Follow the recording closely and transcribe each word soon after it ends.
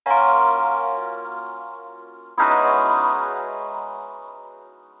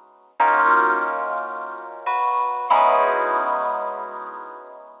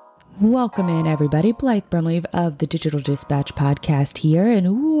Welcome in, everybody. Blythe Brumleve of the Digital Dispatch podcast here.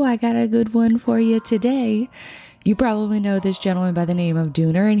 And I got a good one for you today. You probably know this gentleman by the name of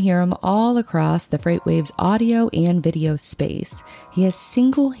Dooner and hear him all across the FreightWaves audio and video space. He has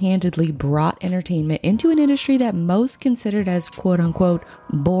single-handedly brought entertainment into an industry that most considered as quote-unquote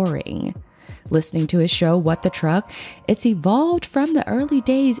boring. Listening to his show, What the Truck, it's evolved from the early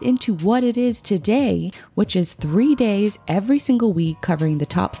days into what it is today, which is 3 days every single week covering the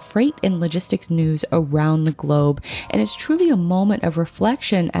top freight and logistics news around the globe. And it's truly a moment of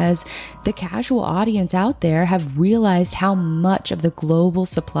reflection as the casual audience out there have realized how much of the global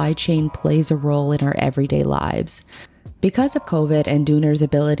supply chain plays a role in our everyday lives. Because of COVID and Dooner's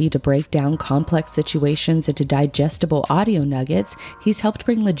ability to break down complex situations into digestible audio nuggets, he's helped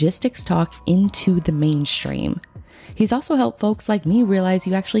bring logistics talk into the mainstream. He's also helped folks like me realize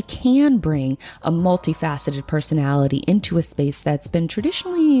you actually can bring a multifaceted personality into a space that's been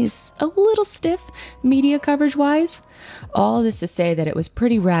traditionally a little stiff media coverage-wise. All this to say that it was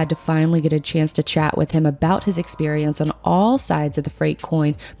pretty rad to finally get a chance to chat with him about his experience on all sides of the freight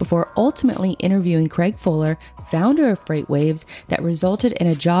coin before ultimately interviewing Craig Fuller, founder of FreightWaves, that resulted in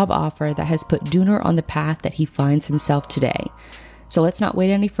a job offer that has put Dooner on the path that he finds himself today. So let's not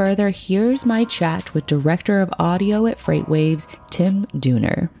wait any further. Here's my chat with Director of Audio at FreightWaves, Tim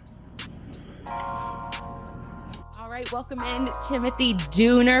Dooner. All right, welcome in Timothy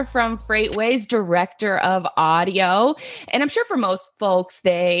Dooner from FreightWaves, Director of Audio. And I'm sure for most folks,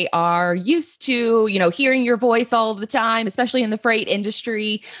 they are used to, hearing your voice all the time, especially in the freight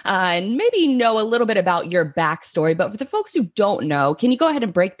industry, and maybe know a little bit about your backstory. But for the folks who don't know, can you go ahead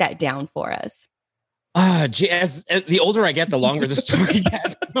and break that down for us? As the older I get, the longer the story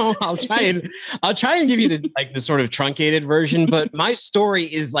gets. So I'll try and give you the sort of truncated version. But my story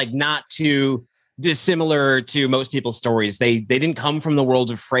is not too dissimilar to most people's stories. They didn't come from the world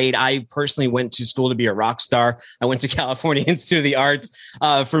of freight. I personally went to school to be a rock star. I went to California Institute of the Arts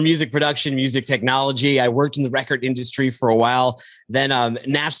for music production, music technology. I worked in the record industry for a while. Then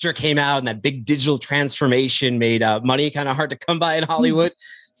Napster came out, and that big digital transformation made money kind of hard to come by in Hollywood.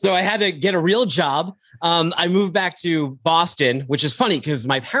 So I had to get a real job. I moved back to Boston, which is funny because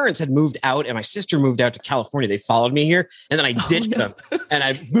my parents had moved out and my sister moved out to California. They followed me here, and then I ditched them and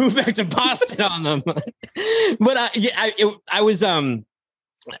I moved back to Boston on them. But it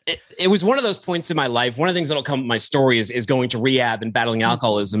was one of those points in my life. One of the things that'll come with my story is going to rehab and battling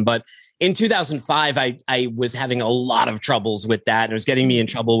alcoholism. But in 2005, I was having a lot of troubles with that, and it was getting me in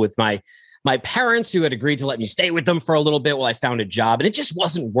trouble with my parents, who had agreed to let me stay with them for a little bit while I found a job. And it just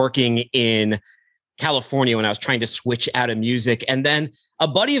wasn't working in California when I was trying to switch out of music. And then a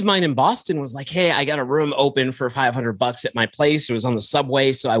buddy of mine in Boston was like, hey, I got a room open for $500 at my place. It was on the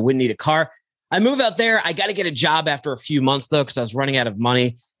subway, so I wouldn't need a car. I move out there. I got to get a job after a few months, though, because I was running out of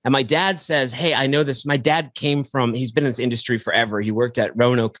money. And my dad says, hey, I know this. My dad he's been in this industry forever. He worked at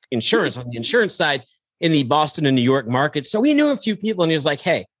Roanoke Insurance on the insurance side in the Boston and New York market. So he knew a few people, and he was like,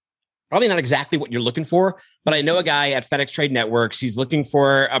 hey, probably not exactly what you're looking for, but I know a guy at FedEx Trade Networks. He's looking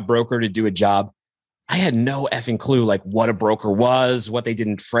for a broker to do a job. I had no effing clue what a broker was, what they did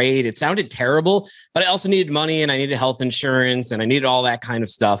in freight. It sounded terrible, but I also needed money, and I needed health insurance, and I needed all that kind of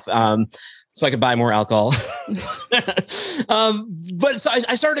stuff. So I could buy more alcohol. But so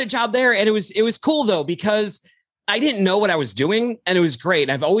I started a job there, and it was cool though, because I didn't know what I was doing, and it was great.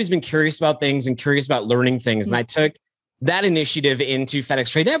 I've always been curious about things and curious about learning things. And I took that initiative into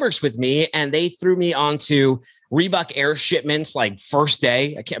FedEx Trade Networks with me, and they threw me onto Reebok Air shipments first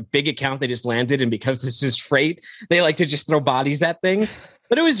day. A big account they just landed, and because this is freight, they like to just throw bodies at things.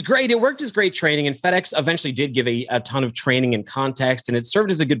 But it was great. It worked as great training, and FedEx eventually did give a ton of training and context, and it served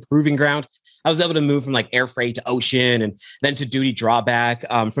as a good proving ground. I was able to move from air freight to ocean and then to duty drawback.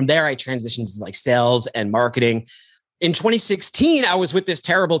 From there, I transitioned to sales and marketing. In 2016, I was with this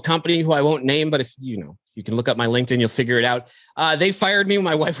terrible company who I won't name, but if you can look up my LinkedIn, you'll figure it out. They fired me when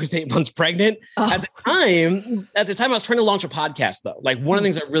my wife was 8 months pregnant. Oh. At the time, I was trying to launch a podcast, though. One of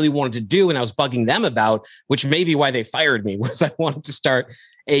the things I really wanted to do, and I was bugging them about, which may be why they fired me, was I wanted to start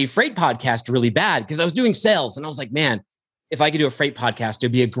a freight podcast really bad because I was doing sales. And I was like, man, if I could do a freight podcast,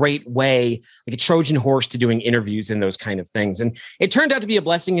 it'd be a great way, a Trojan horse to doing interviews and those kind of things. And it turned out to be a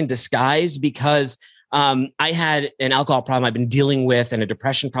blessing in disguise because I had an alcohol problem I've been dealing with and a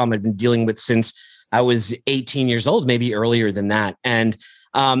depression problem I've been dealing with since I was 18 years old, maybe earlier than that. And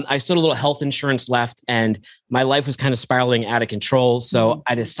I still had a little health insurance left, and my life was kind of spiraling out of control. So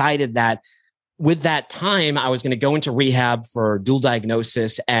I decided that with that time, I was going to go into rehab for dual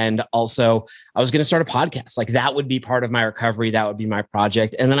diagnosis. And also I was going to start a podcast. That would be part of my recovery. That would be my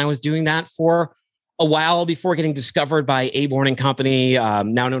project. And then I was doing that for a while before getting discovered by Aborn and Company, now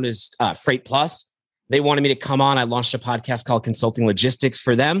known as Freight Plus. They wanted me to come on. I launched a podcast called Consulting Logistics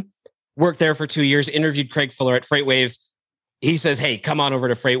for them. Worked there for 2 years, interviewed Craig Fuller at FreightWaves. He says, hey, come on over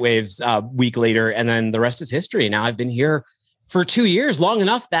to FreightWaves a week later. And then the rest is history. Now I've been here for 2 years, long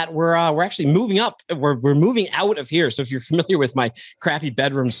enough that we're actually moving up. We're moving out of here. So if you're familiar with my crappy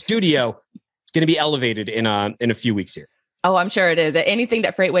bedroom studio, it's going to be elevated in a few weeks here. Oh, I'm sure it is. Anything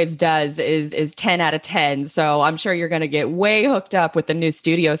that FreightWaves does is 10 out of 10. So I'm sure you're going to get way hooked up with the new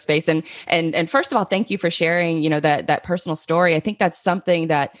studio space. And first of all, thank you for sharing, that personal story. I think that's something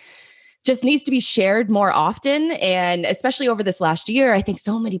that just needs to be shared more often. And especially over this last year, I think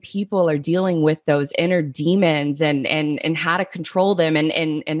so many people are dealing with those inner demons and how to control them and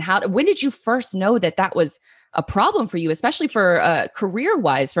when did you first know that was a problem for you, especially for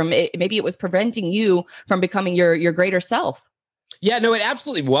career-wise, maybe it was preventing you from becoming your greater self? Yeah, no, it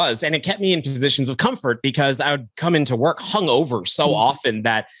absolutely was. And it kept me in positions of comfort because I would come into work hungover so often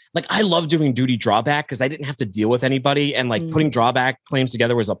that I love doing duty drawback because I didn't have to deal with anybody. And putting drawback claims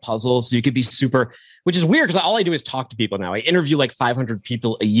together was a puzzle. So you could be super, which is weird because all I do is talk to people now. I interview 500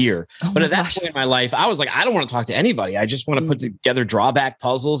 people a year. But at that point in my life, I was like, I don't want to talk to anybody. I just want to put together drawback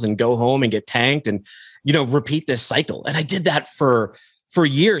puzzles and go home and get tanked and, repeat this cycle. And I did that for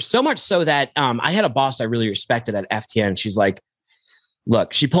years, so much so that I had a boss I really respected at FTN. She's like,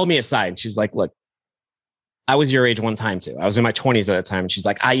 look, she pulled me aside. She's like, look, I was your age one time too. I was in my 20s at that time. And she's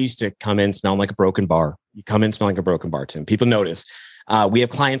like, I used to come in smelling like a broken bar. You come in smelling like a broken bar, Tim. People notice. We have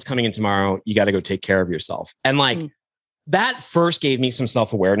clients coming in tomorrow. You got to go take care of yourself. And that first gave me some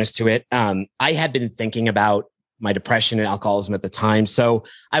self-awareness to it. I had been thinking about my depression and alcoholism at the time. So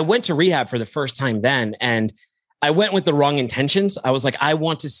I went to rehab for the first time then. And I went with the wrong intentions. I was like, I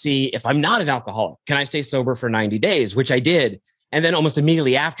want to see if I'm not an alcoholic, can I stay sober for 90 days, which I did. And then almost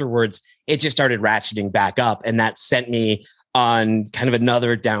immediately afterwards, it just started ratcheting back up. And that sent me on kind of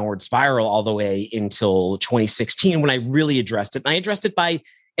another downward spiral all the way until 2016 when I really addressed it. And I addressed it by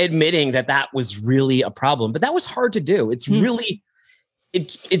admitting that was really a problem. But that was hard to do. It's really...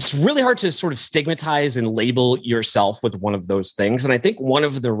 It's really hard to sort of stigmatize and label yourself with one of those things. And I think one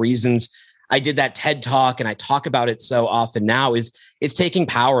of the reasons I did that TED Talk and I talk about it so often now is it's taking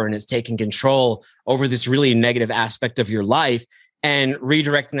power and it's taking control over this really negative aspect of your life and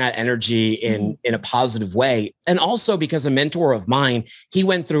redirecting that energy in a positive way. And also because a mentor of mine, he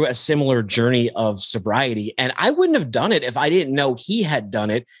went through a similar journey of sobriety. And I wouldn't have done it if I didn't know he had done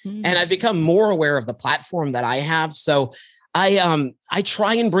it. And I've become more aware of the platform that I have. So I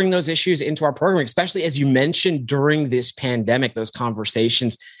try and bring those issues into our program, especially as you mentioned during this pandemic, those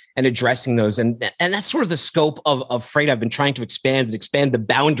conversations and addressing those. And that's sort of the scope of Freight. I've been trying to expand the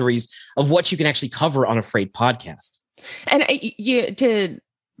boundaries of what you can actually cover on a Freight podcast. And to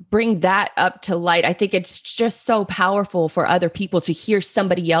bring that up to light, I think it's just so powerful for other people to hear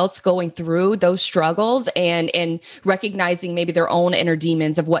somebody else going through those struggles and recognizing maybe their own inner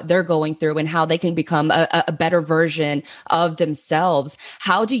demons of what they're going through and how they can become a better version of themselves.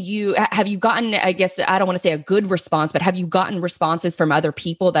 Have you gotten, I guess, I don't want to say a good response, but have you gotten responses from other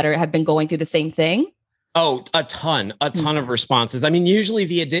people that have been going through the same thing? Oh, a ton of responses. I mean, usually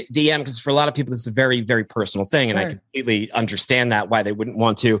via DM, because for a lot of people, this is a very, very personal thing. And I completely understand why they wouldn't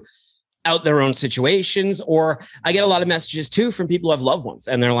want to out their own situations. Or I get a lot of messages too from people who have loved ones.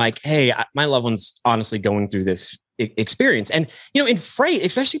 And they're like, hey, my loved one's honestly going through this experience. And, in Freight,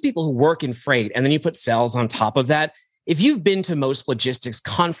 especially people who work in Freight, and then you put sales on top of that. If you've been to most logistics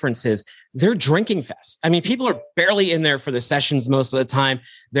conferences, they're drinking fests. I mean, people are barely in there for the sessions most of the time.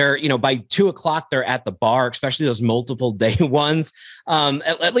 They're, by 2:00, they're at the bar, especially those multiple day ones.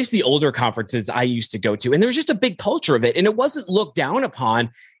 At least the older conferences I used to go to. And there was just a big culture of it. And it wasn't looked down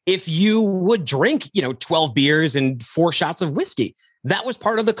upon if you would drink, 12 beers and 4 shots of whiskey. That was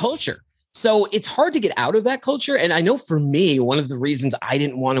part of the culture. So it's hard to get out of that culture. And I know for me, one of the reasons I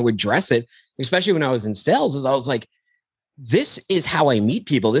didn't want to address it, especially when I was in sales, is I was like, this is how I meet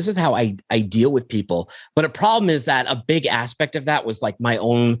people. This is how I deal with people. But a problem is that a big aspect of that was my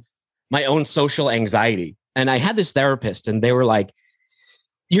own social anxiety. And I had this therapist and they were like,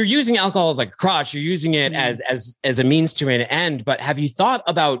 you're using alcohol as a crutch. You're using it as a means to an end. But have you thought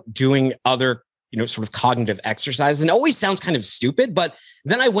about doing other, sort of cognitive exercises? And it always sounds kind of stupid. But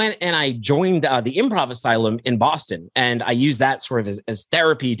then I went and I joined the Improv Asylum in Boston. And I used that sort of as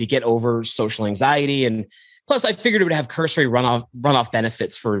therapy to get over social anxiety. And plus, I figured it would have cursory runoff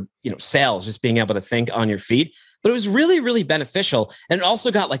benefits for sales, just being able to think on your feet. But it was really, really beneficial, and it also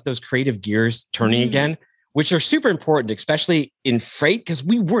got those creative gears turning again, which are super important, especially in Freight, because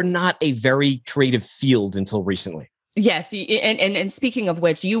we were not a very creative field until recently. Yes. And speaking of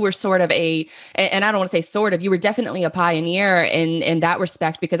which, you were sort of and I don't want to say sort of, you were definitely a pioneer in that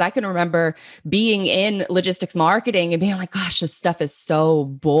respect, because I can remember being in logistics marketing and being like, gosh, this stuff is so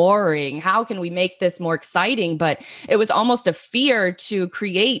boring. How can we make this more exciting? But it was almost a fear to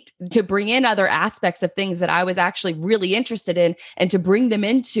bring in other aspects of things that I was actually really interested in and to bring them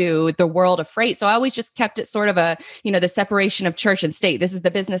into the world of freight. So I always just kept it sort of the separation of church and state. This is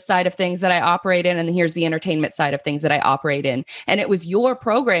the business side of things that I operate in, and here's the entertainment side of things that I operate in. And it was your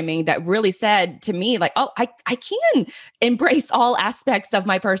programming that really said to me, like, oh, I can embrace all aspects of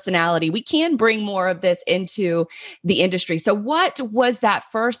my personality. We can bring more of this into the industry. So what was that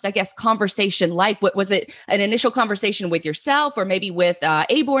first, I guess, conversation like? What was it, an initial conversation with yourself or maybe with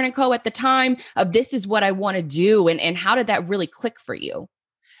Aborn & Co. at the time of this is what I want to do? And how did that really click for you?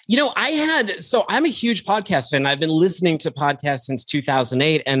 I'm a huge podcast fan. I've been listening to podcasts since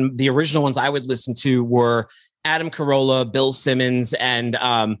 2008. And the original ones I would listen to were Adam Carolla, Bill Simmons, and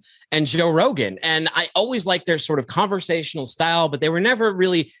Joe Rogan. And I always liked their sort of conversational style, but they were never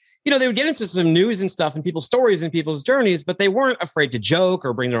really, they would get into some news and stuff and people's stories and people's journeys, but they weren't afraid to joke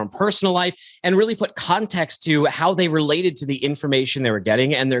or bring their own personal life and really put context to how they related to the information they were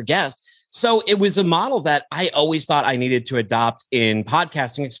getting and their guests. So it was a model that I always thought I needed to adopt in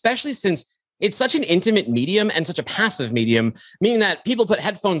podcasting, especially since it's such an intimate medium and such a passive medium, meaning that people put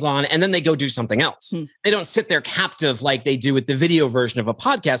headphones on and then they go do something else. They don't sit there captive like they do with the video version of a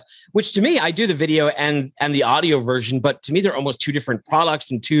podcast, which to me, I do the video and the audio version, but to me, they're almost two different products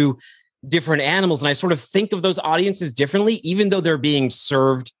and two different animals. And I sort of think of those audiences differently, even though they're being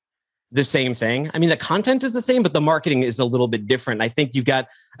served the same thing. I mean, the content is the same, but the marketing is a little bit different. I think you've got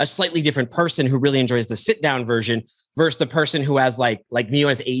a slightly different person who really enjoys the sit down version versus the person who has like me, who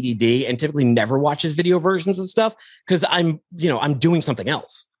has ADD and typically never watches video versions of stuff because I'm doing something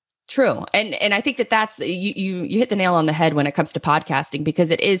else. True. And I think that's, you hit the nail on the head when it comes to podcasting, because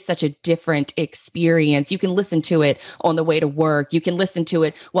it is such a different experience. You can listen to it on the way to work. You can listen to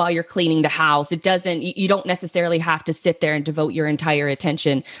it while you're cleaning the house. You don't necessarily have to sit there and devote your entire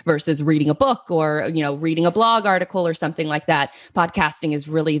attention versus reading a book or, reading a blog article or something like that. Podcasting is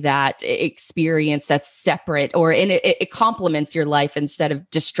really that experience that's separate, it complements your life instead of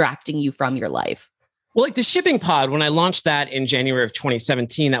distracting you from your life. Well, like the Shipping Pod, when I launched that in January of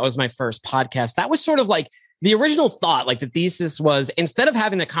 2017, that was my first podcast. That was sort of like the original thought, like the thesis was, instead of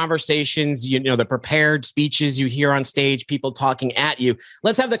having the conversations, the prepared speeches you hear on stage, people talking at you,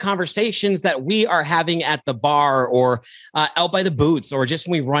 let's have the conversations that we are having at the bar or out by the booths or just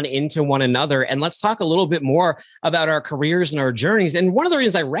when we run into one another. And let's talk a little bit more about our careers and our journeys. And one of the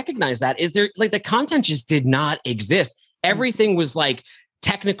reasons I recognize that is the content just did not exist. Everything was like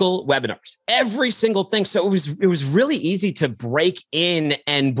technical webinars, every single thing. So it was really easy to break in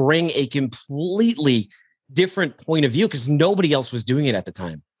and bring a completely different point of view because nobody else was doing it at the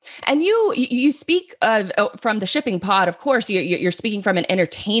time. And you speak from the Shipping Pod, of course, you're speaking from an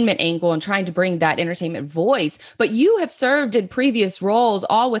entertainment angle and trying to bring that entertainment voice, but you have served in previous roles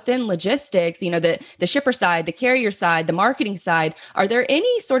all within logistics, the shipper side, the carrier side, the marketing side. Are there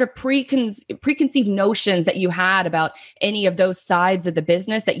any sort of preconceived notions that you had about any of those sides of the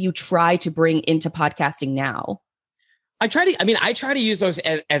business that you try to bring into podcasting now? I try to use those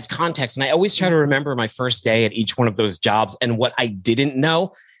as context. And I always try to remember my first day at each one of those jobs and what I didn't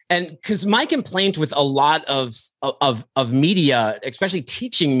know. And because my complaint with a lot of media, especially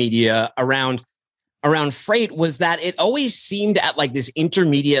teaching media around freight, was that it always seemed at like this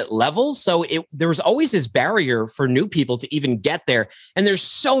intermediate level. So there was always this barrier for new people to even get there. And there's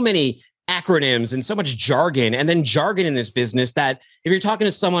so many acronyms and so much jargon, and then jargon in this business that if you're talking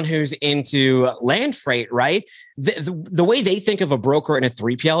to someone who's into land freight, right, the way they think of a broker and a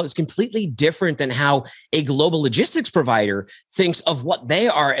 3PL is completely different than how a global logistics provider thinks of what they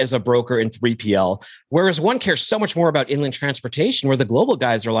are as a broker and 3PL. Whereas one cares so much more about inland transportation, where the global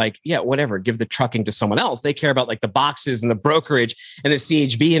guys are like, yeah, whatever, give the trucking to someone else. They care about like the boxes and the brokerage and the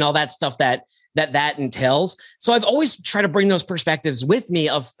CHB and all that stuff that entails. So I've always tried to bring those perspectives with me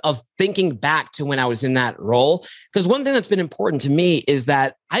of thinking back to when I was in that role. Because one thing that's been important to me is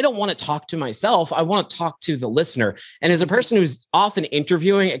that I don't want to talk to myself. I want to talk to the listener. And as a person who's often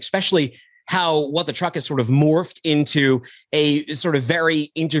interviewing, especially how What the Truck has sort of morphed into a sort of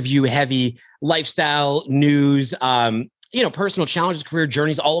very interview heavy lifestyle news, personal challenges, career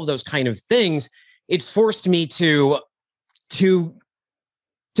journeys, all of those kind of things, it's forced me to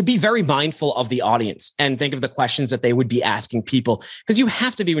be very mindful of the audience and think of the questions that they would be asking people, because you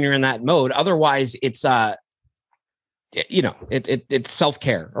have to be when you're in that mode. Otherwise, it's it's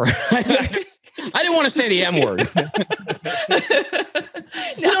self-care. Or I didn't want to say the M word.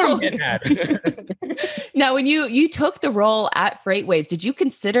 Now, when you took the role at FreightWaves, did you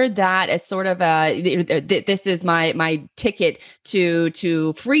consider that as sort of this is my ticket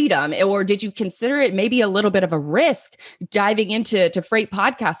to freedom, or did you consider it maybe a little bit of a risk diving into freight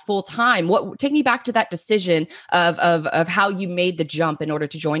podcasts full time? Take me back to that decision of how you made the jump in order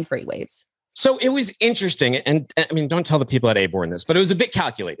to join FreightWaves. So it was interesting. And I mean, don't tell the people at Aborn this, but it was a bit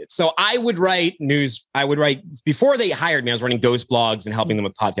calculated. So I would write news. Before they hired me, I was running Ghost blogs and helping them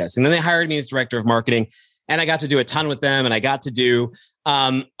with podcasts. And then they hired me as director of marketing. And I got to do a ton with them. And I got to do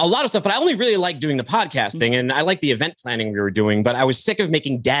a lot of stuff, but I only really liked doing the podcasting and I liked the event planning we were doing, but I was sick of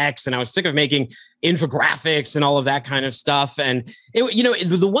making decks and I was sick of making infographics and all of that kind of stuff. And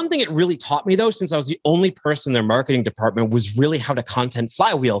the one thing it really taught me though, since I was the only person in their marketing department, was really how to content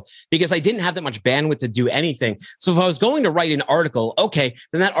flywheel, because I didn't have that much bandwidth to do anything. So if I was going to write an article, okay,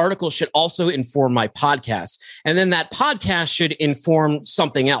 then that article should also inform my podcast. And then that podcast should inform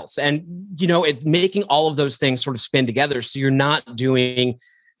something else. And, making all of those things sort of spin together. So you're not doing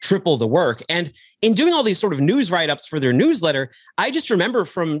triple the work. And in doing all these sort of news write-ups for their newsletter, I just remember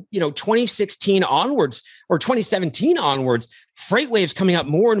from, 2016 onwards or 2017 onwards, FreightWaves coming up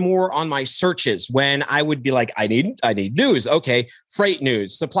more and more on my searches when I would be like, I need news. Okay. Freight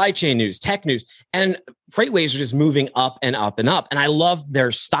news, supply chain news, tech news. And FreightWaves was just moving up and up and up. And I loved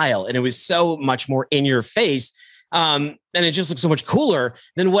their style. And it was so much more in your face. And it just looked so much cooler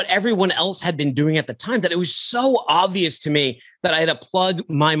than what everyone else had been doing at the time, that it was so obvious to me that I had to plug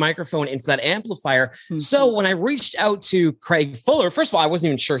my microphone into that amplifier. Mm-hmm. So when I reached out to Craig Fuller, first of all, I wasn't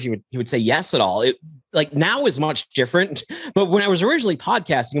even sure he would say yes at all. It now is much different. But when I was originally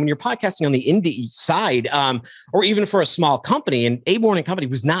podcasting, when you're podcasting on the indie side, or even for a small company, and Aborn & Company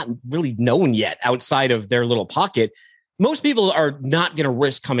was not really known yet outside of their little pocket, most people are not going to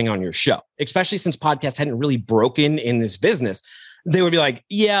risk coming on your show, especially since podcasts hadn't really broken in this business. They would be like,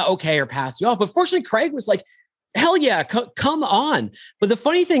 yeah, okay, or pass you off. But fortunately, Craig was like, hell yeah, come on. But the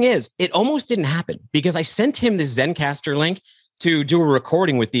funny thing is, it almost didn't happen because I sent him this Zencastr link to do a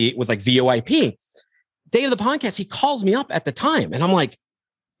recording with VoIP. Day of the podcast, he calls me up at the time. And I'm like,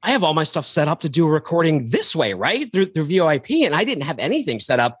 I have all my stuff set up to do a recording this way, right? Through VoIP. And I didn't have anything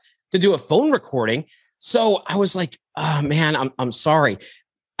set up to do a phone recording. So I was like, oh man, I'm sorry.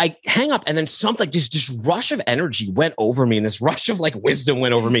 I hang up, and then something like this rush of energy went over me, and this rush of wisdom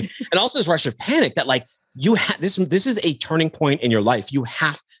went over me, and also this rush of panic that you this is a turning point in your life. You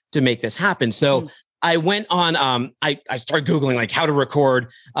have to make this happen. So I went on, I started Googling how to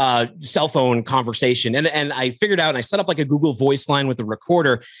record cell phone conversation. And I figured out, and I set up a Google voice line with a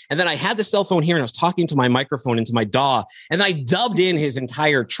recorder. And then I had the cell phone here and I was talking to my microphone into my DAW. And I dubbed in his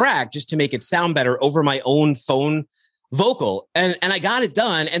entire track just to make it sound better over my own phone vocal. And I got it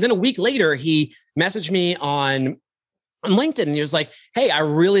done. And then a week later, he messaged me on LinkedIn and he was like, hey, I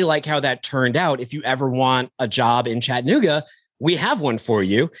really like how that turned out. If you ever want a job in Chattanooga, we have one for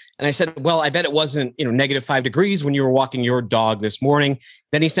you. And I said, well, I bet it wasn't, -5 degrees when you were walking your dog this morning.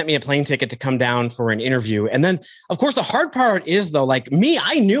 Then he sent me a plane ticket to come down for an interview. And then, of course, the hard part is though, me,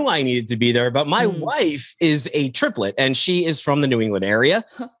 I knew I needed to be there, but my wife is a triplet and she is from the New England area.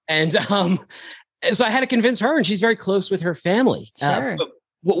 And so I had to convince her, and she's very close with her family. Sure.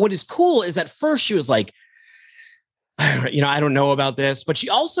 But what is cool is at first she was like, I don't know about this, but she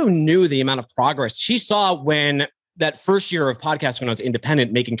also knew the amount of progress she saw when that first year of podcasting when I was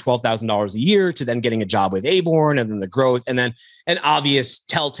independent, making $12,000 a year, to then getting a job with Aborn, and then the growth. And then an obvious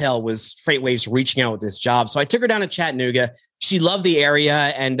telltale was FreightWaves reaching out with this job. So I took her down to Chattanooga. She loved the area,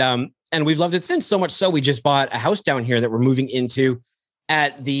 and we've loved it since, so much so we just bought a house down here that we're moving into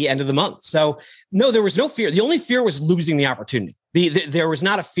at the end of the month. So no, there was no fear. The only fear was losing the opportunity. There was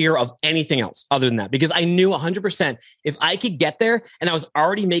not a fear of anything else other than that, because I knew 100% if I could get there, and I was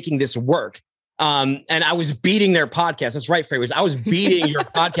already making this work, and I was beating their podcast. That's right, FreightWaves. I was beating your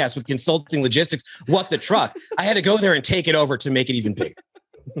podcast with Consulting Logistics. What the truck? I had to go there and take it over to make it even bigger.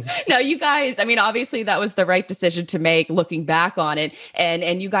 No, you guys, obviously that was the right decision to make looking back on it.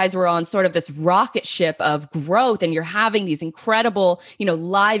 And you guys were on sort of this rocket ship of growth, and you're having these incredible,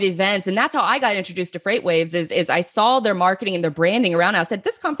 live events. And that's how I got introduced to FreightWaves is I saw their marketing and their branding around. I said,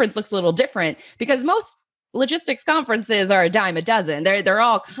 this conference looks a little different, because most logistics conferences are a dime a dozen. They're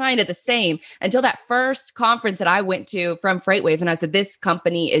all kind of the same until that first conference that I went to from FreightWaves. And I said, this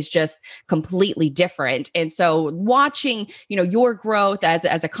company is just completely different. And so watching, your growth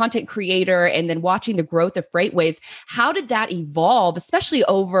as a content creator and then watching the growth of FreightWaves, how did that evolve, especially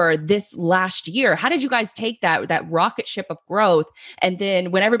over this last year? How did you guys take that rocket ship of growth? And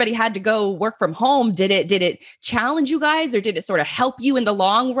then when everybody had to go work from home, did it challenge you guys, or did it sort of help you in the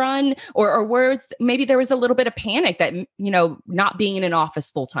long run? Or maybe there was a little bit of panic that, not being in an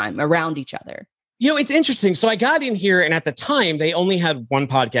office full time around each other? It's interesting. So I got in here, and at the time they only had one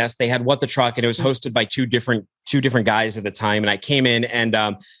podcast. They had What the Truck, and it was hosted by two different guys at the time. And I came in, and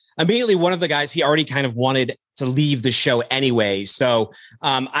immediately one of the guys, he already kind of wanted to leave the show anyway. So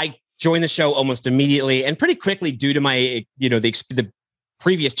I joined the show almost immediately, and pretty quickly, due to my, the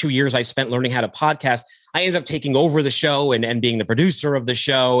previous 2 years I spent learning how to podcast, I ended up taking over the show and being the producer of the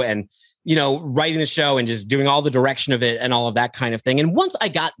show, and writing the show and just doing all the direction of it and all of that kind of thing. And once I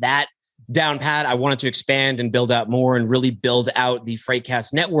got that down pat, I wanted to expand and build out more and really build out the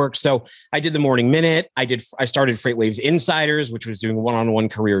Freightcast network. So I did the Morning Minute. I started FreightWaves Insiders, which was doing one-on-one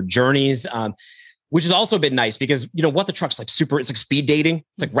career journeys, which has also been nice because, What the Truck's it's like speed dating.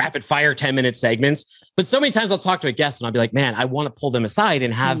 It's like rapid fire 10-minute segments. But so many times I'll talk to a guest and I'll be like, man, I want to pull them aside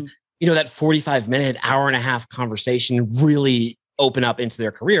and have, that 45-minute, hour and a half conversation really open up into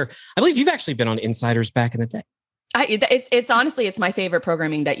their career. I believe you've actually been on Insiders back in the day. It's honestly, it's my favorite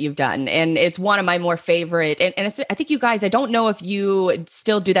programming that you've done. And it's one of my more favorite. And I think you guys, I don't know if you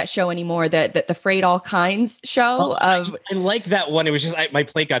still do that show anymore, the Freight All Kinds show. I like that one. It was just, my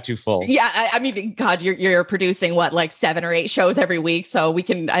plate got too full. Yeah. I mean, God, you're producing like 7 or 8 shows every week. So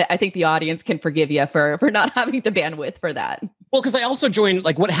I think the audience can forgive you for not having the bandwidth for that. Well, because I also joined,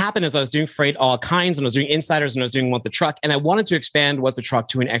 what happened is I was doing Freight All Kinds, and I was doing Insiders, and I was doing What the Truck, and I wanted to expand What the Truck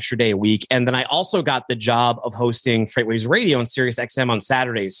to an extra day a week. And then I also got the job of hosting FreightWaves Radio on Sirius XM on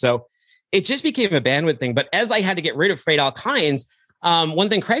Saturdays. So it just became a bandwidth thing. But as I had to get rid of Freight All Kinds, one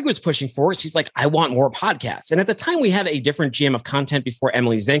thing Craig was pushing for is he's like, I want more podcasts. And at the time we had a different GM of content before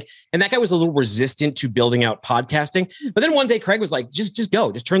Emily Zink, and that guy was a little resistant to building out podcasting. But then one day Craig was like, just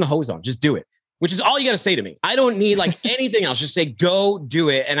go, just turn the hose on, just do it. Which is all you got to say to me. I don't need anything else. Just say, go do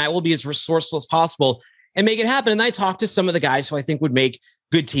it. And I will be as resourceful as possible and make it happen. And I talked to some of the guys who I think would make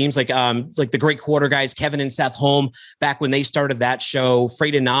good teams, like the Great Quarter guys, Kevin and Seth Holm, back when they started that show,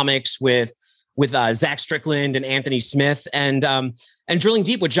 Freightonomics with Zach Strickland and Anthony Smith, and Drilling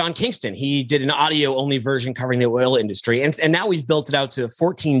Deep with John Kingston. He did an audio only version covering the oil industry. And now we've built it out to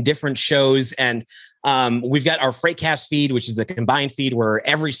 14 different shows. And we've got our Freightcast feed, which is the combined feed where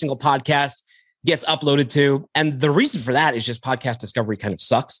every single podcast gets uploaded to. And the reason for that is just podcast discovery kind of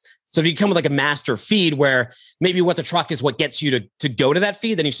sucks. So if you come with a master feed where maybe What the Truck is what gets you to go to that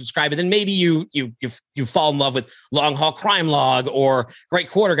feed, then you subscribe, and then maybe you fall in love with Long Haul Crime Log or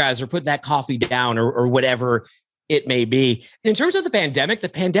Great Quarter Guys, or Put That Coffee Down, or whatever it may be. In terms of the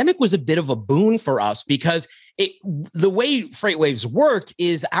pandemic was a bit of a boon for us because the way FreightWaves worked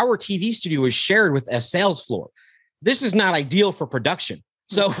is our TV studio is shared with a sales floor. This is not ideal for production.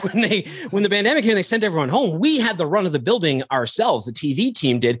 So when the pandemic came, they sent everyone home. We had the run of the building ourselves. The TV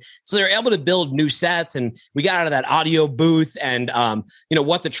team did. So they were able to build new sets, and we got out of that audio booth, and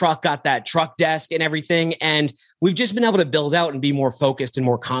What the Truck got that truck desk and everything. And we've just been able to build out and be more focused and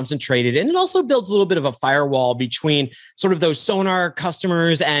more concentrated. And it also builds a little bit of a firewall between sort of those Sonar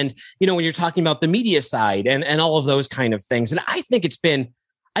customers and, when you're talking about the media side and all of those kind of things. And I think it's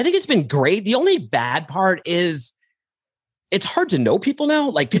been great. The only bad part is it's hard to know people now.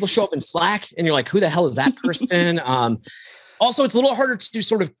 Like, people show up in Slack and you're like, who the hell is that person? Also, it's a little harder to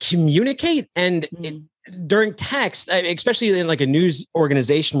sort of communicate. And during text, especially in a news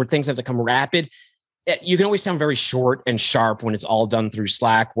organization where things have to come rapid, you can always sound very short and sharp when it's all done through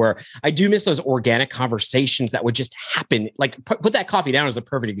Slack, where I do miss those organic conversations that would just happen. Like, Put That Coffee Down is a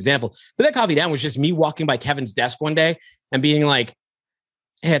perfect example. Put That Coffee Down was just me walking by Kevin's desk one day and being like,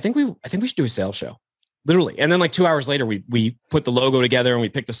 hey, I think we should do a sales show. Literally. And then 2 hours later, we put the logo together and we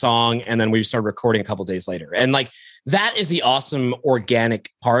picked a song, and then we started recording a couple of days later. And that is the awesome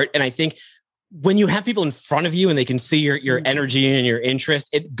organic part. And I think when you have people in front of you and they can see your energy and your interest,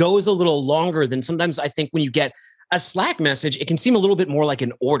 it goes a little longer than sometimes I think when you get a Slack message, it can seem a little bit more like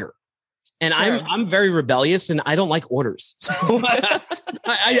an order. And sure. I'm very rebellious and I don't like orders. So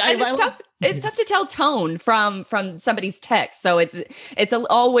It's tough to tell tone from somebody's text. So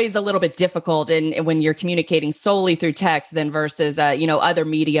always a little bit difficult when you're communicating solely through text than versus other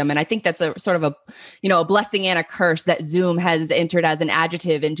medium. And I think that's a sort of a blessing and a curse that Zoom has entered as an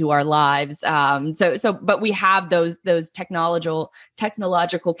adjective into our lives. But we have those technological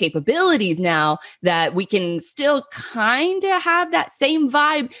capabilities now that we can still kind of have that same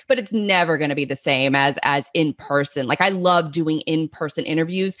vibe, but it's never going to be the same as in person. Like I love doing in-person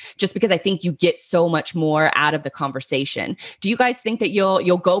interviews just because I think you get so much more out of the conversation. Do you guys think that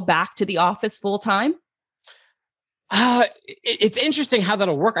you'll go back to the office full time? It's interesting how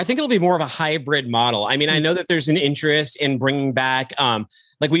that'll work. I think it'll be more of a hybrid model. I mean, I know that there's an interest in bringing back,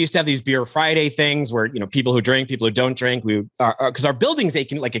 like we used to have these Beer Friday things where, people who drink, people who don't drink, because our building's a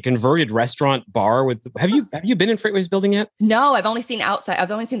converted restaurant bar with, have you been in Freightwaves building yet? No, I've only seen outside.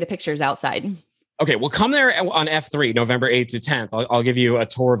 I've only seen the pictures outside. Okay, well, come there on F3, November 8th to 10th. I'll give you a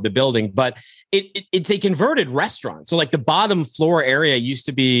tour of the building, but it's a converted restaurant. So like the bottom floor area used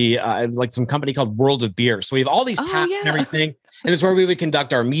to be like some company called World of Beer. So we have all these taps and everything. And it's where we would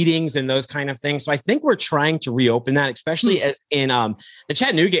conduct our meetings and those kind of things. So I think we're trying to reopen that, especially as in the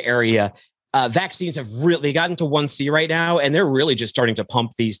Chattanooga area. Vaccines have really gotten to 1C right now, and they're really just starting to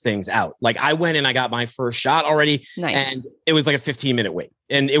pump these things out. Like I went and I got my first shot already, and it was like a 15-minute wait.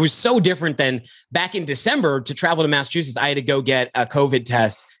 And it was so different than back in December to travel to Massachusetts. I had to go get a COVID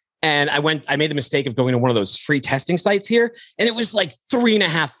test. And I made the mistake of going to one of those free testing sites here. And it was like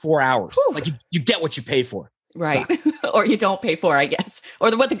 3.5, 4 hours. Whew. Like you get what you pay for. Right. Or you don't pay for, I guess,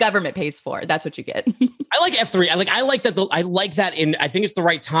 or what the government pays for. That's what you get. I like F3. I like that. I think it's the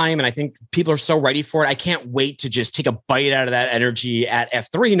right time. And I think people are so ready for it. I can't wait to just take a bite out of that energy at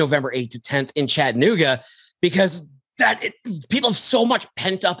F3, November 8th to 10th in Chattanooga, because people have so much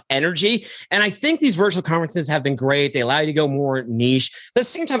pent up energy. And I think these virtual conferences have been great. They allow you to go more niche. But at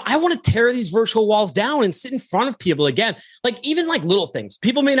the same time, I want to tear these virtual walls down and sit in front of people again. Like even like little things.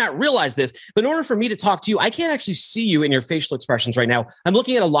 People may not realize this, but in order for me to talk to you, I can't actually see you in your facial expressions right now. I'm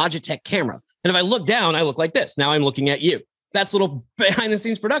looking at a Logitech camera. And if I look down, I look like this. Now I'm looking at you. That's a little behind the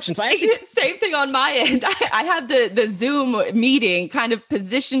scenes production. So I actually same thing on my end. I have the Zoom meeting kind of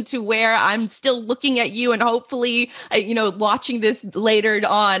positioned to where I'm still looking at you, and hopefully, watching this later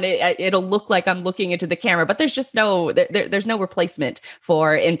on, it'll look like I'm looking into the camera. But there's just there's no replacement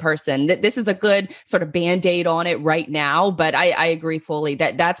for in person. This is a good sort of Band-Aid on it right now. But I agree fully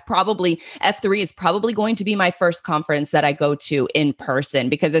that's probably F3 is probably going to be my first conference that I go to in person,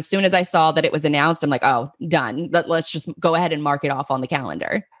 because as soon as I saw that it was announced, I'm like, oh, done. Let's just go ahead and mark it off on the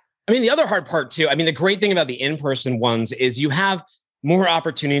calendar. I mean, the other hard part too, the great thing about the in-person ones is you have more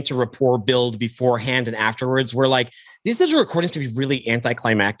opportunity to rapport build beforehand and afterwards, where like these digital recordings can be really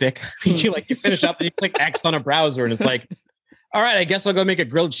anticlimactic. You finish up and you click X on a browser and it's like, all right, I guess I'll go make a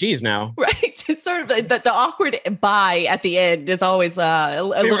grilled cheese now. Right. It's sort of the awkward bye at the end is always a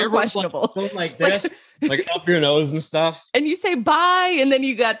little questionable. Like this. Like up your nose and stuff. And you say bye, and then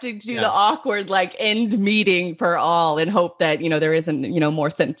you got to do the awkward end meeting for all and hope that, there isn't,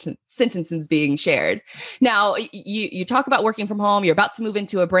 more sentences being shared. Now, you talk about working from home. You're about to move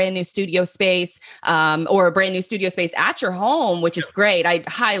into a brand new studio space or a brand new studio space at your home, which is great. I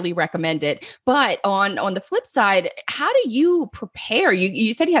highly recommend it. But on the flip side, how do you prepare?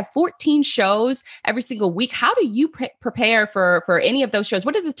 You said you have 14 shows every single week. How do you prepare for any of those shows?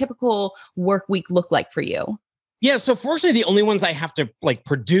 What does a typical work week look like for you? Yeah, so fortunately, the only ones I have to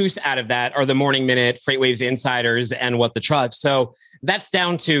produce out of that are the Morning Minute, Freightwaves Insiders, and What the Truck. So that's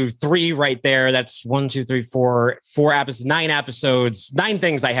down to 3 right there. That's 1, 2, 3, 4 episodes, 9 episodes, 9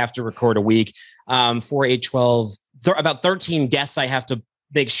 things I have to record a week. 4, 8, 12, about 13 guests I have to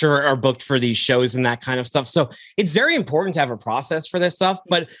make sure are booked for these shows and that kind of stuff. So it's very important to have a process for this stuff.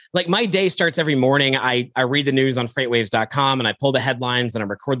 But my day starts every morning. I read the news on freightwaves.com and I pull the headlines and I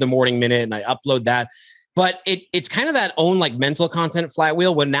record the Morning Minute and I upload that. But it's kind of that own mental content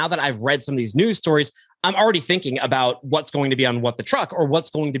flywheel when now that I've read some of these news stories, I'm already thinking about what's going to be on What the Truck or what's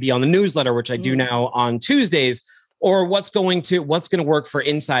going to be on the newsletter, which I do now on Tuesdays, or what's going to work for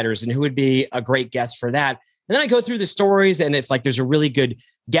insiders and who would be a great guest for that. And then I go through the stories, and if there's a really good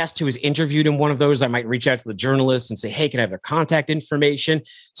guest who is interviewed in one of those, I might reach out to the journalists and say, hey, can I have their contact information?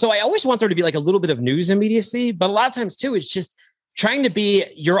 So I always want there to be a little bit of news immediacy, but a lot of times too, it's just trying to be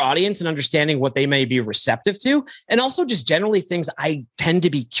your audience and understanding what they may be receptive to. And also just generally things I tend to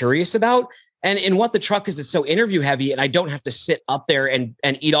be curious about. And in What the Truck, because it's so interview heavy and I don't have to sit up there and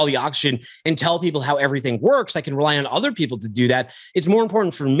eat all the oxygen and tell people how everything works. I can rely on other people to do that. It's more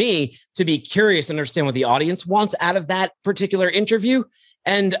important for me to be curious and understand what the audience wants out of that particular interview.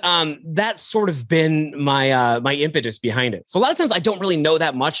 And that's sort of been my impetus behind it. So a lot of times I don't really know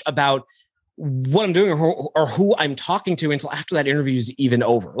that much about what I'm doing or who I'm talking to until after that interview is even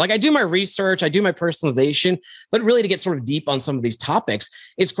over. Like I do my research, I do my personalization, but really to get sort of deep on some of these topics,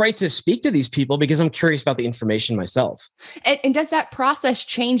 it's great to speak to these people because I'm curious about the information myself. And does that process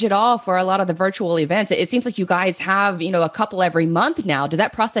change at all for a lot of the virtual events? It seems like you guys have, a couple every month now. Does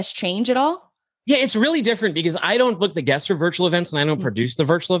that process change at all? Yeah, it's really different because I don't book the guests for virtual events and I don't produce the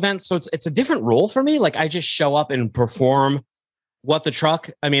virtual events. So it's a different role for me. Like I just show up and perform What the Truck.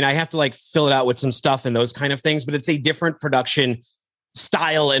 I mean, I have to like fill it out with some stuff and those kind of things, but it's a different production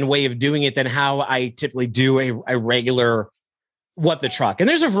style and way of doing it than how I typically do a regular What the Truck. And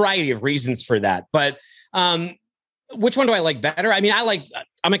there's a variety of reasons for that. But which one do I like better? I mean,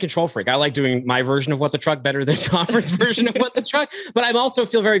 I'm a control freak. I like doing my version of What the Truck better than conference version of What the Truck. But I also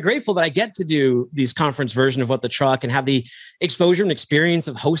feel very grateful that I get to do these conference version of What the Truck and have the exposure and experience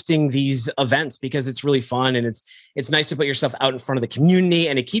of hosting these events because it's really fun and it's nice to put yourself out in front of the community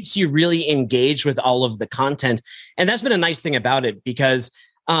and it keeps you really engaged with all of the content. And that's been a nice thing about it because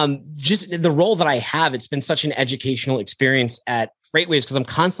just the role that I have, it's been such an educational experience at FreightWaves because I'm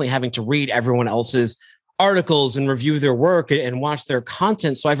constantly having to read everyone else's articles and review their work and watch their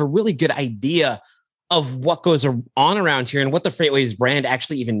content. So I have a really good idea of what goes on around here and what the FreightWaves brand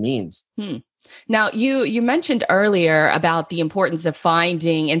actually even means. Now, you mentioned earlier about the importance of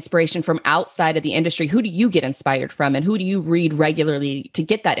finding inspiration from outside of the industry. Who do you get inspired from and who do you read regularly to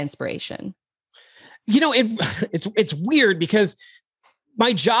get that inspiration? It's weird because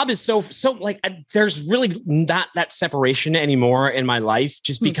my job is so like there's really not that separation anymore in my life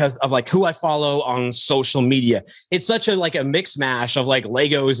just because of like who I follow on social media. It's such a mix mash of like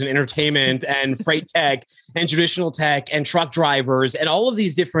Legos and entertainment and freight tech and traditional tech and truck drivers and all of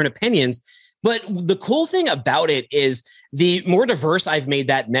these different opinions. But the cool thing about it is the more diverse I've made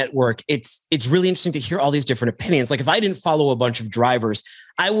that network, it's really interesting to hear all these different opinions. Like if I didn't follow a bunch of drivers,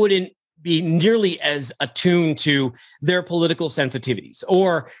 I wouldn't be nearly as attuned to their political sensitivities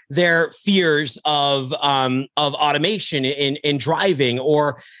or their fears of automation in driving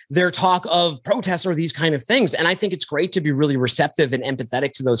or their talk of protests or these kind of things. And I think it's great to be really receptive and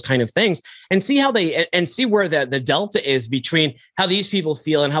empathetic to those kind of things and see how see where the delta is between how these people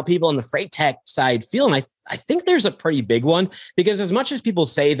feel and how people on the freight tech side feel. And I think there's a pretty big one because as much as people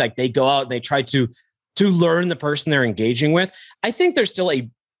say like they go out and they try to learn the person they're engaging with, I think there's still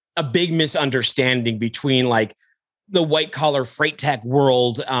a big misunderstanding between like the white collar freight tech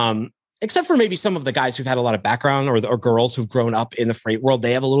world, except for maybe some of the guys who've had a lot of background or girls who've grown up in the freight world.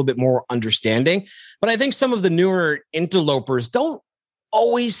 They have a little bit more understanding. But I think some of the newer interlopers don't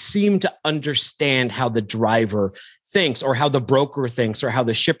always seem to understand how the driver thinks or how the broker thinks or how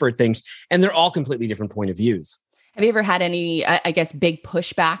the shipper thinks. And they're all completely different point of views. Have you ever had any, big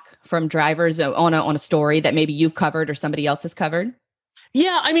pushback from drivers on a story that maybe you've covered or somebody else has covered?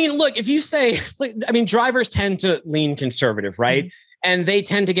 Yeah, I mean, look, if you say, drivers tend to lean conservative, right? Mm-hmm. And they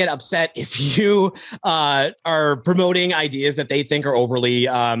tend to get upset if you are promoting ideas that they think are overly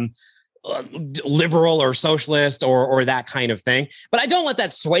liberal or socialist or that kind of thing. But I don't let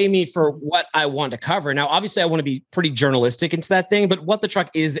that sway me for what I want to cover. Now, obviously, I want to be pretty journalistic into that thing, but What the Truck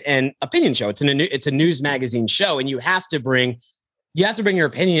is an opinion show. It's a news magazine show, and you have to bring your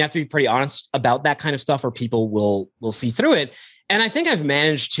opinion. You have to be pretty honest about that kind of stuff, or people will see through it. And I think I've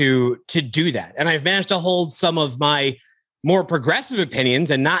managed to do that. And I've managed to hold some of my more progressive opinions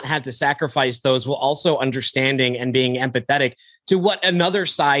and not have to sacrifice those, while also understanding and being empathetic to what another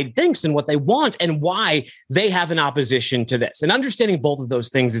side thinks and what they want and why they have an opposition to this. And understanding both of those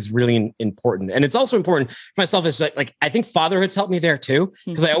things is really important. And it's also important for myself as like I think fatherhood's helped me there too,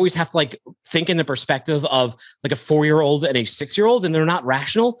 because I always have to like think in the perspective of like a 4-year-old and a 6-year-old, and they're not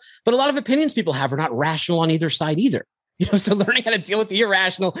rational. But a lot of opinions people have are not rational on either side either. So learning how to deal with the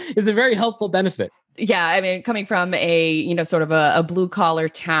irrational is a very helpful benefit. Yeah, I mean, coming from a, sort of a blue collar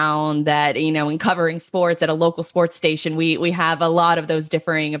town that, in covering sports at a local sports station, we have a lot of those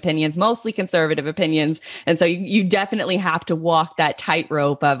differing opinions, mostly conservative opinions. And so you definitely have to walk that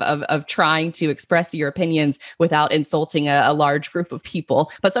tightrope of trying to express your opinions without insulting a large group of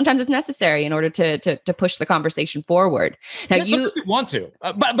people. But sometimes it's necessary in order to push the conversation forward. Now, you want to,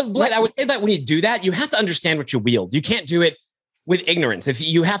 but Blythe, I would say that when you do that, you have to understand what you wield. You can't do it with ignorance. If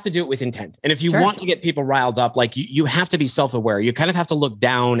you have to do it with intent. And if you want to get people riled up, like you have to be self-aware. You kind of have to look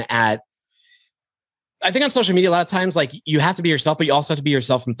down at, I think on social media, a lot of times, like you have to be yourself, but you also have to be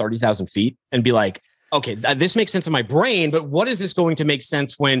yourself from 30,000 feet and be like, okay, this makes sense in my brain, but what is this going to make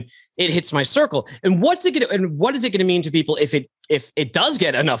sense when it hits my circle? And what is it going to mean to people if it does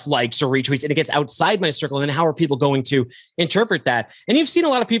get enough likes or retweets and it gets outside my circle? And then how are people going to interpret that? And you've seen a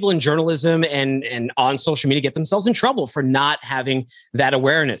lot of people in journalism and on social media get themselves in trouble for not having that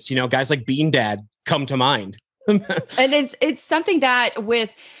awareness. You know, guys like Bean Dad come to mind. And it's something that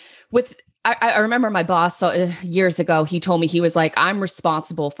with I remember my boss years ago, he told me, he was like, I'm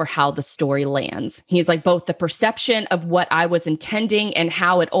responsible for how the story lands. He's like, both the perception of what I was intending and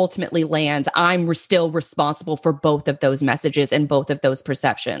how it ultimately lands, I'm still responsible for both of those messages and both of those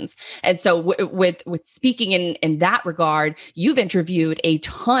perceptions. And so with speaking in that regard, you've interviewed a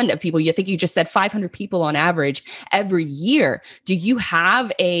ton of people. You think you just said 500 people on average every year. Do you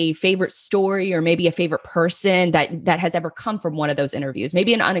have a favorite story or maybe a favorite person that has ever come from one of those interviews?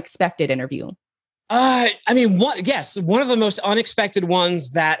 Maybe an unexpected interview? I mean, one of the most unexpected ones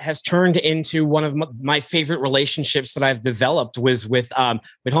that has turned into one of my favorite relationships that I've developed was with Home.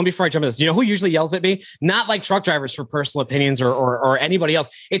 Before I jump into this, you know who usually yells at me? Not like truck drivers for personal opinions or anybody else.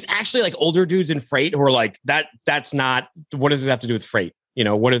 It's actually like older dudes in freight who are like, that's not, what does this have to do with freight? You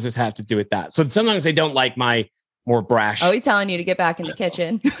know, what does this have to do with that? So sometimes they don't like my more brash. Oh, he's telling you to get back in the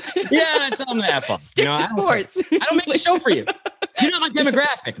kitchen. Yeah, tell them to have fun. Stick to sports. I don't make a show for you. You're not my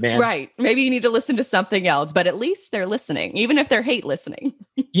demographic, man. Right. Maybe you need to listen to something else, but at least they're listening, even if they're hate listening.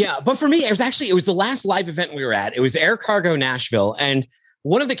 Yeah. But for me, it was the last live event we were at. It was Air Cargo Nashville. And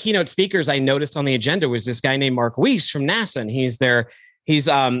one of the keynote speakers I noticed on the agenda was this guy named Mark Weiss from NASA. And he's their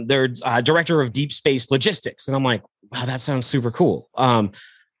director of deep space logistics. And I'm like, wow, that sounds super cool.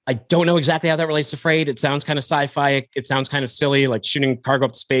 I don't know exactly how that relates to freight. It sounds kind of sci-fi. It sounds kind of silly, like shooting cargo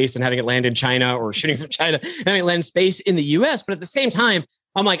up to space and having it land in China, or shooting from China and having it land in space in the US. But at the same time,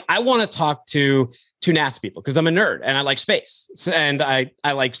 I'm like, I want to talk to NASA people because I'm a nerd and I like space. And I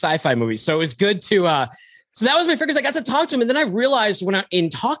like sci-fi movies. So it was good to so that was my focus. I got to talk to him. And then I realized in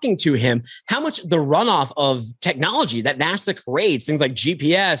talking to him, how much the runoff of technology that NASA creates, things like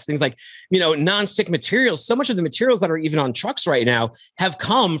GPS, things like, non-stick materials, so much of the materials that are even on trucks right now have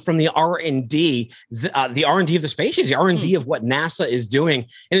come from the R&D, the R&D of the space, the R&D of what NASA is doing.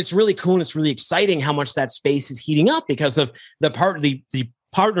 And it's really cool. And it's really exciting how much that space is heating up because of the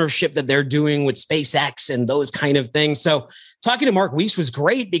partnership that they're doing with SpaceX and those kind of things. So talking to Mark Weiss was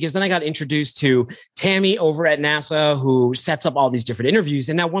great because then I got introduced to Tammy over at NASA, who sets up all these different interviews.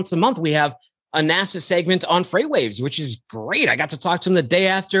 And now once a month, we have a NASA segment on FreightWaves, which is great. I got to talk to him the day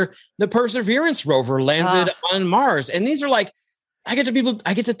after the Perseverance rover landed on Mars. And these are like, I get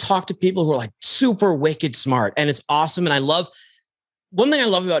to talk to people who are like super wicked smart, and it's awesome. And one thing I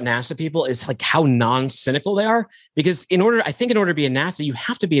love about NASA people is like how non-cynical they are, because in order to be a NASA, you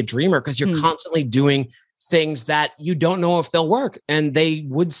have to be a dreamer because you're constantly doing things that you don't know if they'll work, and they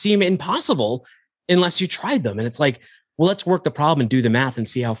would seem impossible unless you tried them. And it's like, well, let's work the problem and do the math and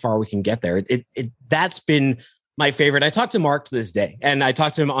see how far we can get there. That's been my favorite. I talked to Mark to this day, and I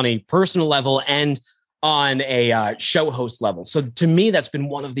talked to him on a personal level and on a show host level. So to me, that's been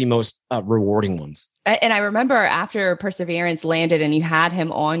one of the most rewarding ones. And I remember after Perseverance landed and you had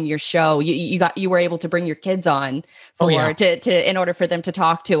him on your show, you were able to bring your kids on in order for them to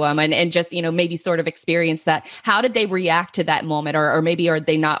talk to him and just, maybe sort of experience that. How did they react to that moment? Or maybe are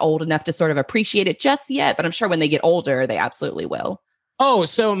they not old enough to sort of appreciate it just yet? But I'm sure when they get older, they absolutely will. Oh,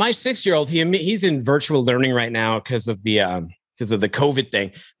 so my 6-year-old, he's in virtual learning right now because of the COVID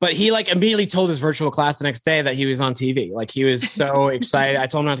thing. But he immediately told his virtual class the next day that he was on TV. Like he was so excited. I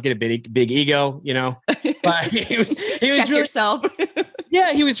told him not to get a big ego, but he was Check really, yourself.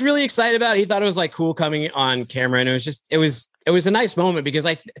 Yeah, he was really excited about it. He thought it was like cool coming on camera. And it was a nice moment because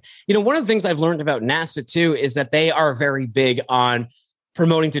one of the things I've learned about NASA too, is that they are very big on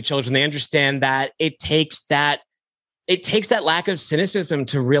promoting to children. They understand that it takes that lack of cynicism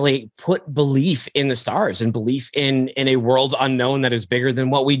to really put belief in the stars and belief in a world unknown that is bigger than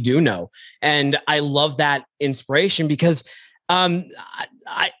what we do know. And I love that inspiration because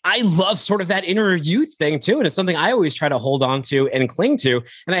I love sort of that inner youth thing too. And it's something I always try to hold on to and cling to.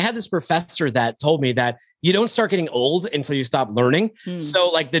 And I had this professor that told me that you don't start getting old until you stop learning. So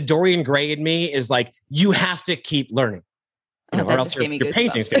like the Dorian Gray in me is like, you have to keep learning. Or else your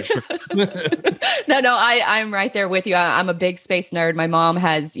painting stage. No, I'm right there with you. I'm a big space nerd. My mom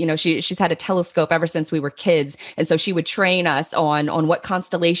has, she's had a telescope ever since we were kids. And so she would train us on what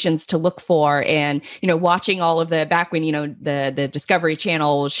constellations to look for and, watching all of back when, the Discovery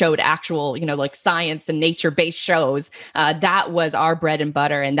Channel showed actual, like science and nature based shows. That was our bread and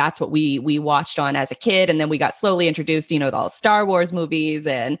butter. And that's what we watched on as a kid. And then we got slowly introduced, to all Star Wars movies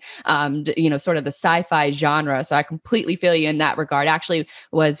and, sort of the sci-fi genre. So I completely feel you in that regard. Actually,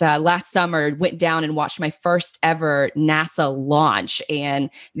 was last summer, went down and watched my first ever NASA launch, and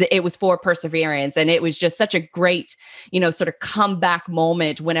it was for Perseverance, and it was just such a great, sort of comeback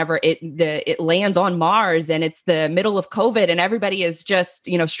moment whenever it lands on Mars, and it's the middle of COVID, and everybody is just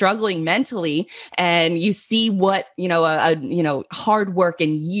struggling mentally, and you see what hard work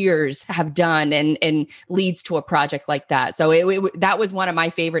and years have done, and leads to a project like that. So that was one of my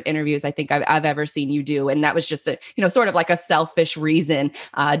favorite interviews I think I've ever seen you do, and that was just sort of like a selfish reason.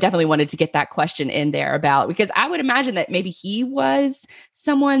 Definitely wanted to get that question in there about, because I would imagine that maybe he was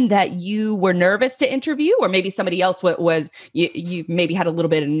someone that you were nervous to interview, or maybe somebody else was you maybe had a little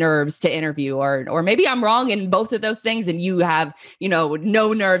bit of nerves to interview, or maybe I'm wrong in both of those things, and you have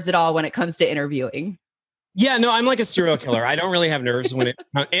no nerves at all when it comes to interviewing. Yeah, no, I'm like a serial killer. I don't really have nerves when it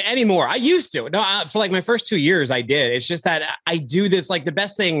anymore. I used to. No, for like my first 2 years, I did. It's just that I do this. Like the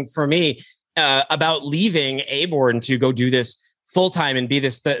best thing for me about leaving Aborn to go do this full time and be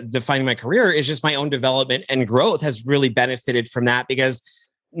this defining my career is just my own development and growth has really benefited from that, because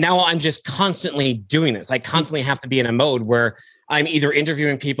now I'm just constantly doing this. I constantly have to be in a mode where I'm either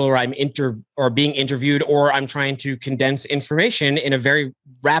interviewing people, or I'm being interviewed, or I'm trying to condense information in a very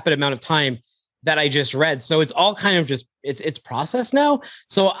rapid amount of time that I just read. So it's all kind of just, it's processed now.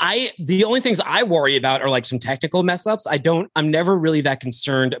 So the only things I worry about are like some technical mess ups. I'm never really that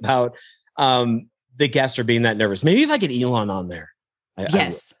concerned about the guest or being that nervous. Maybe if I get Elon on there.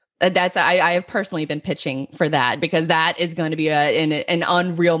 Yes. I have personally been pitching for that, because that is going to be an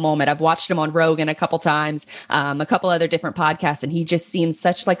unreal moment. I've watched him on Rogan a couple times, a couple other different podcasts, and he just seems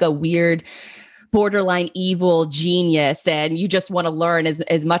such like a weird, borderline evil genius, and you just want to learn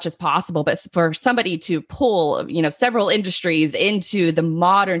as much as possible. But for somebody to pull, several industries into the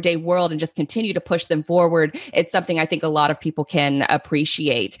modern day world and just continue to push them forward, it's something I think a lot of people can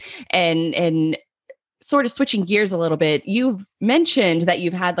appreciate. And sort of switching gears a little bit, you've mentioned that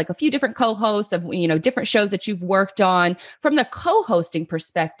you've had like a few different co-hosts of, different shows that you've worked on. From the co-hosting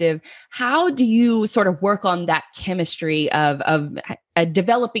perspective, how do you sort of work on that chemistry of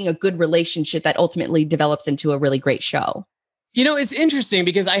developing a good relationship that ultimately develops into a really great show? It's interesting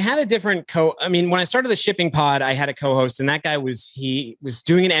because I had a different when I started the shipping pod, I had a co-host, and that guy he was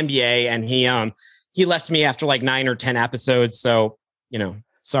doing an MBA, and he left me after like 9 or 10 episodes. So,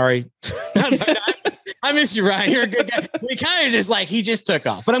 sorry. I miss you, Ryan. You're a good guy. We kind of just he just took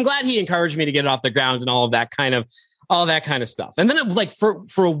off, but I'm glad he encouraged me to get it off the ground and all that kind of stuff. And then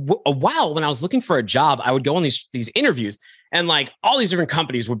for a while, when I was looking for a job, I would go on these interviews, and like all these different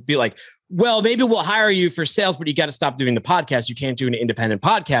companies would be like, well, maybe we'll hire you for sales, but you got to stop doing the podcast. You can't do an independent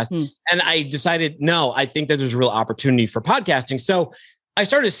podcast. And I decided, no, I think that there's a real opportunity for podcasting. So I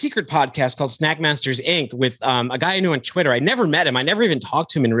started a secret podcast called Snack Masters Inc. with a guy I knew on Twitter. I never met him. I never even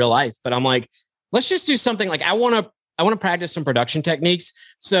talked to him in real life, but I'm like, let's just do something. Like I want to practice some production techniques.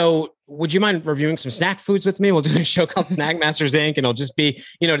 So would you mind reviewing some snack foods with me? We'll do a show called Snack Masters Inc. And it'll just be,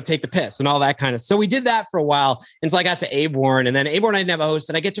 to take the piss and all that kind of. So we did that for a while. And so I got to Aborn, and then Aborn, I didn't have a host,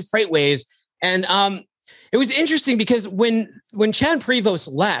 and I get to FreightWaves. And it was interesting because when Chad Prevost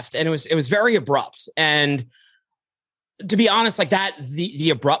left, and it was very abrupt. And to be honest, like that,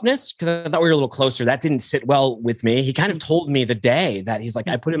 the abruptness, because I thought we were a little closer, that didn't sit well with me. He kind of told me the day that he's like,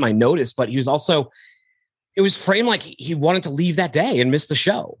 I put in my notice, but he was also, it was framed like he wanted to leave that day and miss the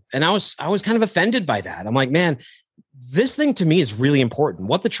show. And I was kind of offended by that. I'm like, man, this thing to me is really important.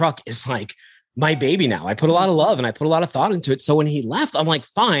 What the Truck is like my baby now. I put a lot of love and I put a lot of thought into it. So when he left, I'm like,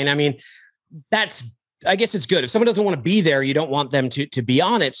 fine. I mean, I guess it's good. If someone doesn't want to be there, you don't want them to be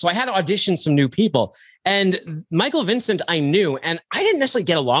on it. So I had to audition some new people. And Michael Vincent, I knew, and I didn't necessarily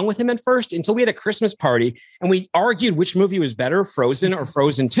get along with him at first until we had a Christmas party and we argued which movie was better, Frozen or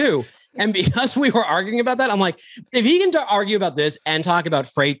Frozen 2. And because we were arguing about that, I'm like, if he can argue about this and talk about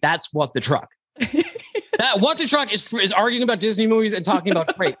Freight, that's What the Truck. What the Truck is arguing about Disney movies and talking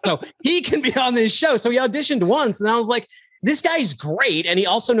about Freight. So he can be on this show. So he auditioned once, and I was like, this guy's great. And he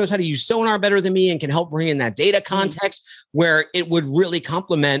also knows how to use sonar better than me and can help bring in that data context where it would really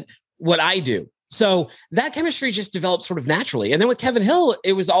complement what I do. So that chemistry just developed sort of naturally. And then with Kevin Hill,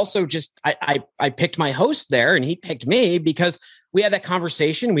 it was also just, I picked my host there and he picked me because we had that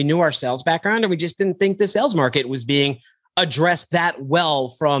conversation. We knew our sales background and we just didn't think the sales market was being addressed that well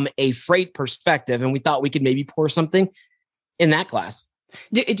from a freight perspective. And we thought we could maybe pour something in that glass.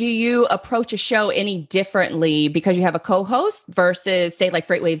 Do you approach a show any differently because you have a co-host versus say like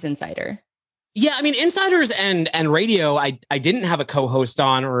FreightWaves Insider? Yeah, I mean, Insiders and radio, I didn't have a co-host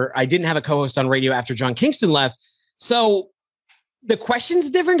on, or I didn't have a co-host on radio after John Kingston left. So the question's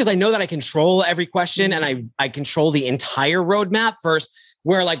different because I know that I control every question and I control the entire roadmap versus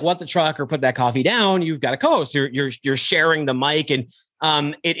where like What the Truck or Put That Coffee Down, you've got a co-host. You're sharing the mic, and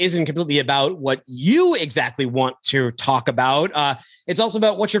it isn't completely about what you exactly want to talk about. It's also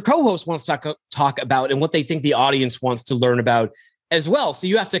about what your co-host wants to talk about and what they think the audience wants to learn about as well. So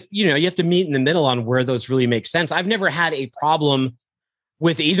you have to meet in the middle on where those really make sense. I've never had a problem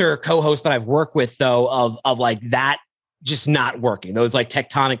with either co-host that I've worked with, though, of like that just not working. Those like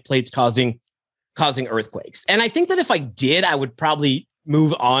tectonic plates causing earthquakes. And I think that if I did, I would probably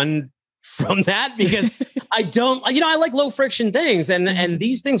move on from that, because I don't, I like low friction things, and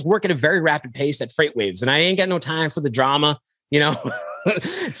these things work at a very rapid pace at FreightWaves, and I ain't got no time for the drama,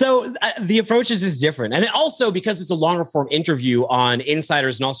 So the approach is different. And also, because it's a longer form interview on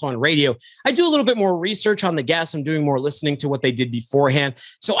Insiders and also on radio, I do a little bit more research on the guests. I'm doing more listening to what they did beforehand,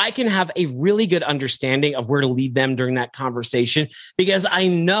 so I can have a really good understanding of where to lead them during that conversation, because I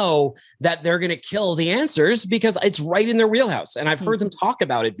know that they're going to kill the answers because it's right in their wheelhouse. And I've heard them talk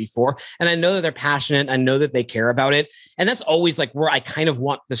about it before, and I know that they're passionate. I know that they care about it. And that's always like where I kind of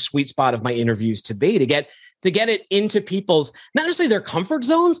want the sweet spot of my interviews to be, to get it into people's, not necessarily their comfort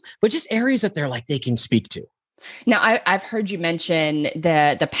zones, but just areas that they're like, they can speak to. Now, I've heard you mention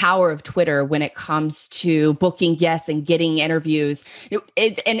the power of Twitter when it comes to booking guests and getting interviews.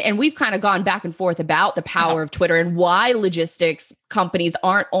 And we've kind of gone back and forth about the power of Twitter and why logistics companies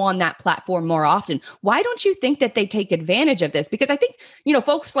aren't on that platform more often. Why don't you think that they take advantage of this? Because I think,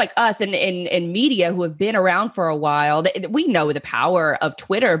 folks like us and media who have been around for a while, we know the power of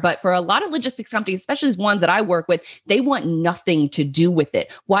Twitter. But for a lot of logistics companies, especially ones that I work with, they want nothing to do with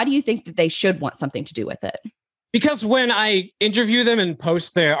it. Why do you think that they should want something to do with it? Because when I interview them and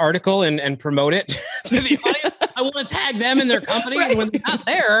post their article and promote it to the audience, I want to tag them in their company. Right. And when they're not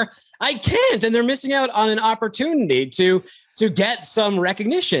there, I can't. And they're missing out on an opportunity to get some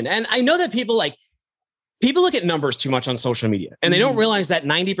recognition. And I know that people look at numbers too much on social media, and they don't realize that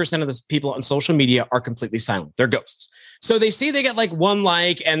 90% of the people on social media are completely silent. They're ghosts. So they see they get like one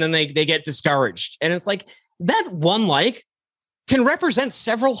like, and then they get discouraged. And it's like that one like can represent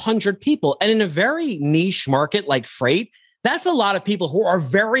several hundred people. And in a very niche market like freight, that's a lot of people who are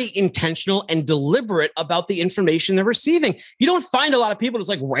very intentional and deliberate about the information they're receiving. You don't find a lot of people just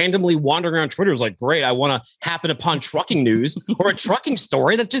like randomly wandering around Twitter. It's like, great, I want to happen upon trucking news or a trucking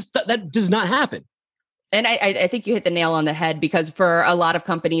story. That does not happen. And I think you hit the nail on the head, because for a lot of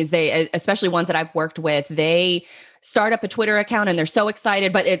companies, they, especially ones that I've worked with, they start up a Twitter account and they're so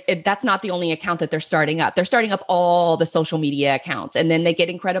excited, but that's not the only account that they're starting up. They're starting up all the social media accounts. And then they get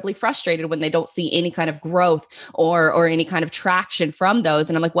incredibly frustrated when they don't see any kind of growth or any kind of traction from those.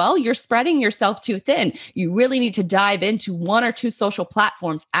 And I'm like, well, you're spreading yourself too thin. You really need to dive into one or two social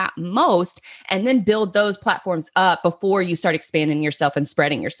platforms at most, and then build those platforms up before you start expanding yourself and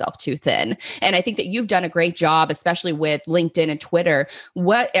spreading yourself too thin. And I think that you've done a great job, especially with LinkedIn and Twitter.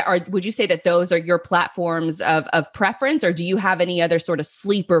 Would you say that those are your platforms of preference, or do you have any other sort of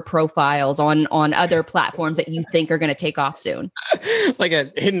sleeper profiles on other platforms that you think are going to take off soon? Like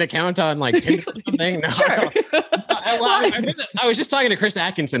a hidden account on like Tinder or something? No. Sure. I was just talking to Chris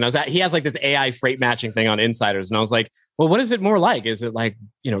Atkinson. He has like this AI freight matching thing on Insiders. And I was like, well, what is it more like? Is it like,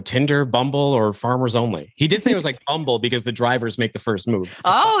 Tinder, Bumble, or Farmers Only? He did say it was like Bumble because the drivers make the first move.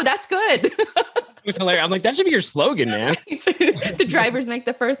 Oh, that's good. It was hilarious. I'm like, that should be your slogan, man. The drivers make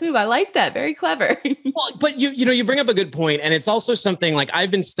the first move. I like that. Very clever. Well, but you bring up a good point, and it's also something like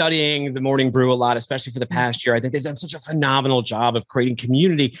I've been studying the Morning Brew a lot, especially for the past year. I think they've done such a phenomenal job of creating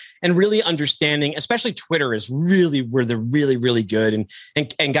community and really understanding, especially Twitter is really where they're really, really good.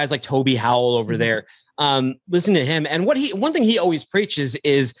 And guys like Toby Howell over there. Listen to him. And one thing he always preaches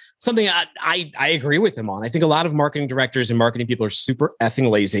is something I agree with him on. I think a lot of marketing directors and marketing people are super effing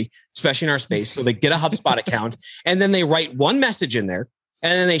lazy, especially in our space. So they get a HubSpot account and then they write one message in there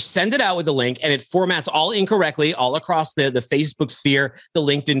and then they send it out with the link, and it formats all incorrectly all across the Facebook sphere, the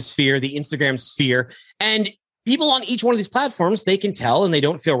LinkedIn sphere, the Instagram sphere. And people on each one of these platforms, they can tell and they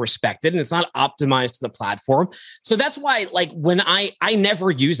don't feel respected, and it's not optimized to the platform. So that's why, like, when I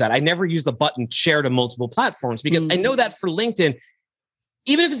never use that, I never use the button share to multiple platforms, because I know that for LinkedIn,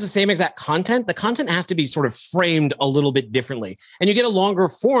 even if it's the same exact content, the content has to be sort of framed a little bit differently. And you get a longer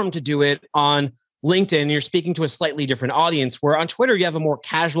form to do it on LinkedIn. You're speaking to a slightly different audience, where on Twitter, you have a more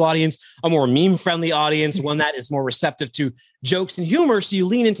casual audience, a more meme-friendly audience, one that is more receptive to jokes and humor. So you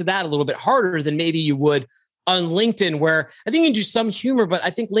lean into that a little bit harder than maybe you would on LinkedIn, where I think you can do some humor, but I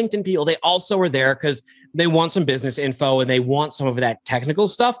think LinkedIn people, they also are there because they want some business info and they want some of that technical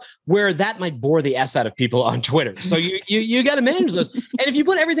stuff, where that might bore the S out of people on Twitter. So you got to manage those. And if you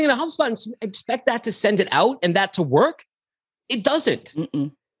put everything in a HubSpot and expect that to send it out and that to work, it doesn't.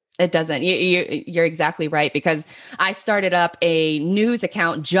 Mm-mm. It doesn't. You're exactly right, because I started up a news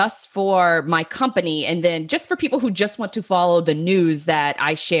account just for my company and then just for people who just want to follow the news that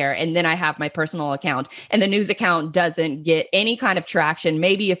I share. And then I have my personal account, and the news account doesn't get any kind of traction,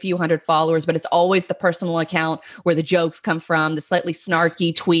 maybe a few hundred followers, but it's always the personal account where the jokes come from, the slightly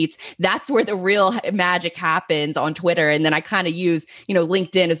snarky tweets. That's where the real magic happens on Twitter. And then I kind of use,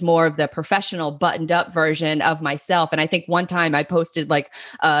 LinkedIn as more of the professional buttoned up version of myself. And I think one time I posted like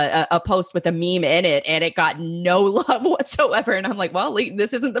a post with a meme in it, and it got no love whatsoever. And I'm like, well,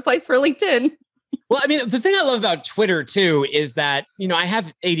 this isn't the place for LinkedIn. Well, I mean, the thing I love about Twitter too is that, I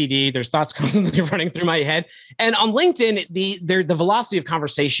have ADD. There's thoughts constantly running through my head. And on LinkedIn, the velocity of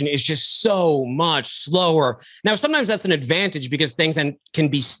conversation is just so much slower. Now, sometimes that's an advantage because things can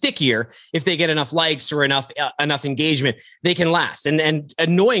be stickier if they get enough likes or enough engagement. They can last and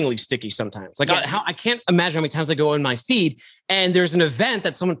annoyingly sticky sometimes. Like yes. I can't imagine how many times I go in my feed and there's an event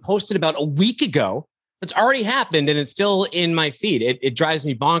that someone posted about a week ago that's already happened and it's still in my feed. It drives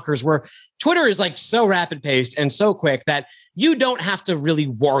me bonkers, where Twitter is like so rapid paced and so quick that you don't have to really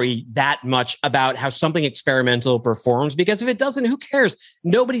worry that much about how something experimental performs, because if it doesn't, who cares?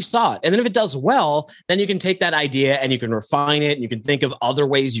 Nobody saw it. And then if it does well, then you can take that idea and you can refine it and you can think of other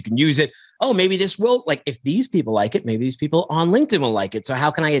ways you can use it. Oh, maybe this will, like, if these people like it, maybe these people on LinkedIn will like it. So how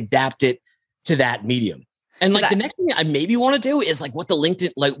can I adapt it to that medium? And like the next thing I maybe want to do is like what the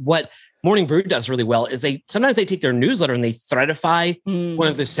LinkedIn, like what Morning Brew does really well is sometimes they take their newsletter and they threadify one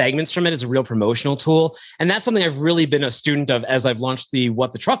of the segments from it as a real promotional tool. And that's something I've really been a student of as I've launched the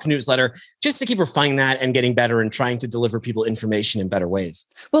What the Truck newsletter, just to keep refining that and getting better and trying to deliver people information in better ways.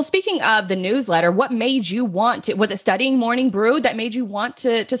 Well, speaking of the newsletter, what made you want to, was it studying Morning Brew that made you want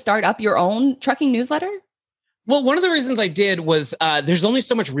to start up your own trucking newsletter? Well, one of the reasons I did was there's only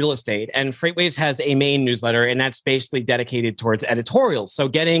so much real estate, and FreightWaves has a main newsletter, and that's basically dedicated towards editorials. So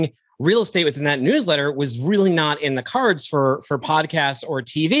getting real estate within that newsletter was really not in the cards for podcasts or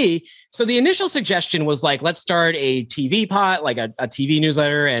TV. So the initial suggestion was like, let's start a TV pod, like a TV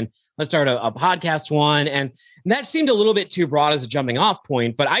newsletter, and let's start a podcast one. And that seemed a little bit too broad as a jumping off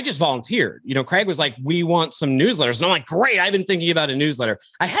point, but I just volunteered. Craig was like, we want some newsletters. And I'm like, great. I've been thinking about a newsletter.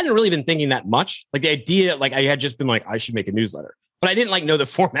 I hadn't really been thinking that much. Like the idea, like I had just been like, I should make a newsletter, but I didn't like know the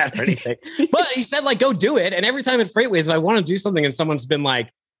format or anything. But he said like, go do it. And every time at FreightWaves, if I want to do something and someone's been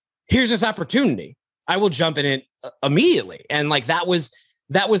like, here's this opportunity, I will jump in it immediately. And like, that was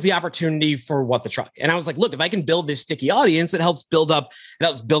the opportunity for What the Truck. And I was like, look, if I can build this sticky audience, it helps build up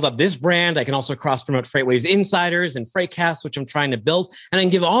this brand. I can also cross promote FreightWaves Insiders and Freightcast, which I'm trying to build, and I can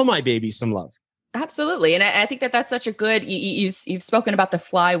give all my babies some love. Absolutely. And I think that's such a good, you've spoken about the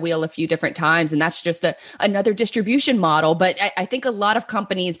flywheel a few different times, and that's just another distribution model. But I think a lot of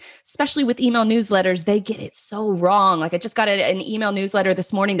companies, especially with email newsletters, they get it so wrong. Like I just got an email newsletter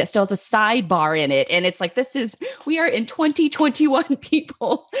this morning that still has a sidebar in it. And it's like, we are in 2021,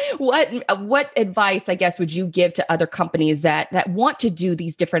 people. What advice, I guess, would you give to other companies that want to do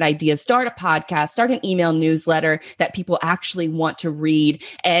these different ideas, start a podcast, start an email newsletter that people actually want to read,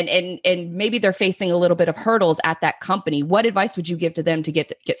 and maybe they're facing a little bit of hurdles at that company? What advice would you give to them to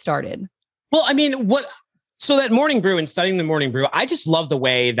get started? Well, I mean, so that Morning Brew and studying the Morning Brew, I just love the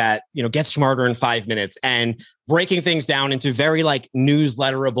way that, get smarter in 5 minutes and breaking things down into very like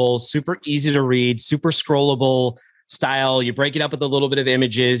newsletterable, super easy to read, super scrollable style. You break it up with a little bit of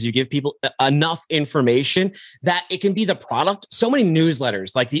images. You give people enough information that it can be the product. So many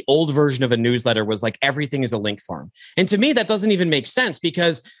newsletters, like the old version of a newsletter was like, everything is a link farm. And to me, that doesn't even make sense,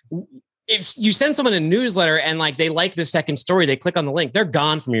 because if you send someone a newsletter and like they like the second story, they click on the link, they're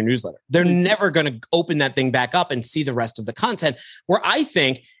gone from your newsletter. They're never going to open that thing back up and see the rest of the content. Where I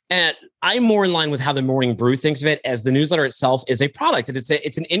think, and I'm more in line with how the Morning Brew thinks of it, as the newsletter itself is a product, and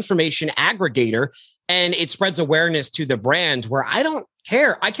it's an information aggregator, and it spreads awareness to the brand. Where I don't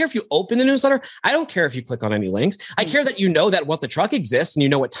care. I care if you open the newsletter. I don't care if you click on any links. I care that you know that What the Truck exists, and you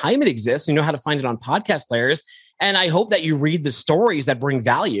know what time it exists, and you know how to find it on podcast players. And I hope that you read the stories that bring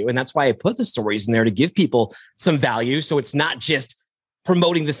value. And that's why I put the stories in there, to give people some value. So it's not just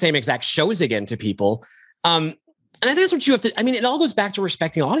promoting the same exact shows again to people. And I think that's what you have to, it all goes back to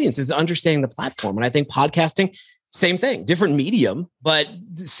respecting audiences, understanding the platform. And I think podcasting, same thing, different medium, but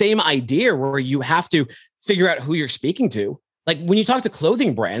same idea, where you have to figure out who you're speaking to. Like when you talk to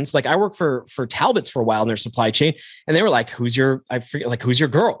clothing brands, like I worked for Talbots for a while in their supply chain, and they were like, who's your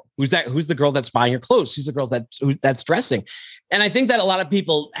girl? Who's the girl that's buying your clothes? Who's the girl that's dressing? And I think that a lot of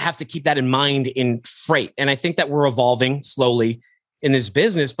people have to keep that in mind in freight. And I think that we're evolving slowly in this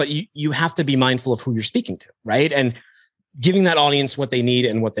business, but you have to be mindful of who you're speaking to, right? And giving that audience what they need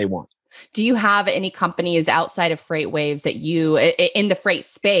and what they want. Do you have any companies outside of FreightWaves that you in the freight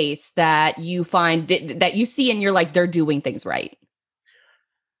space that you find that you see and you're like, they're doing things right?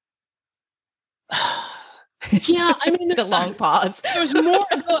 Yeah, I mean, there's a long pause. There's more.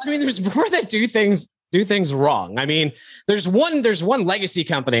 I mean, there's more that do things wrong. I mean, there's one legacy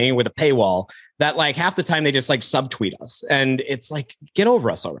company with a paywall that like half the time they just like subtweet us, and it's like, get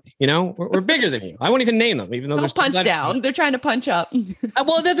over us already. You know, we're bigger than you. I won't even name them, even though there's punch down. They're trying to punch up.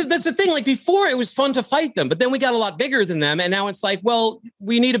 Well, that's the thing. Like before, it was fun to fight them, but then we got a lot bigger than them, and now it's like, well,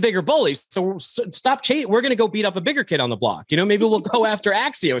 we need a bigger bully. So stop cheating. We're going to go beat up a bigger kid on the block. You know, maybe we'll go after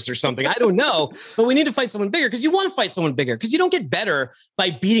Axios or something. I don't know, but we need to fight someone bigger because you want to fight someone bigger because you don't get better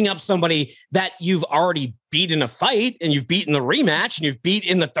by beating up somebody that you've already beat in a fight and you've beaten the rematch and you've beat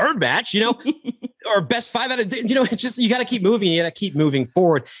in the third match, you know, or best 5 out of, you know, it's just, you got to keep moving. You got to keep moving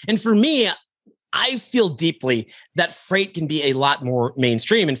forward. And for me, I feel deeply that freight can be a lot more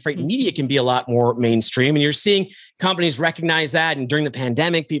mainstream and freight media can be a lot more mainstream. And you're seeing companies recognize that. And during the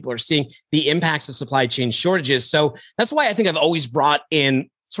pandemic, people are seeing the impacts of supply chain shortages. So that's why I think I've always brought in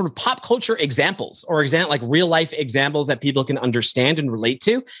sort of pop culture examples or like real life examples that people can understand and relate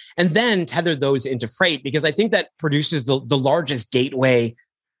to, and then tether those into freight, because I think that produces the largest gateway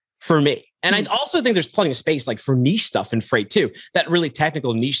for me. And I also think there's plenty of space like for niche stuff in freight too, that really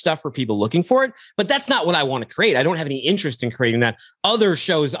technical niche stuff for people looking for it. But that's not what I want to create. I don't have any interest in creating that. Other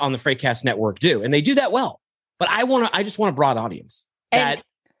shows on the Freightcast network do, and they do that well. But I just want a broad audience.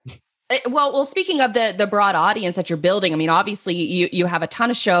 Well, speaking of the broad audience that you're building, I mean, obviously you have a ton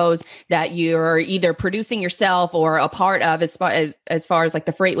of shows that you're either producing yourself or a part of as far as like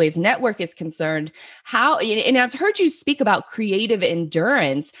the FreightWaves network is concerned. And I've heard you speak about creative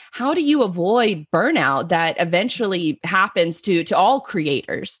endurance. How do you avoid burnout that eventually happens to all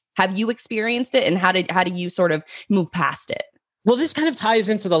creators? Have you experienced it, and how do you sort of move past it? Well, this kind of ties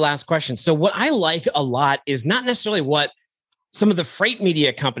into the last question. So what I like a lot is not necessarily what some of the freight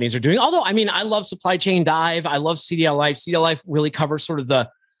media companies are doing. Although, I mean, I love Supply Chain Dive. I love CDL Life. CDL Life really covers sort of the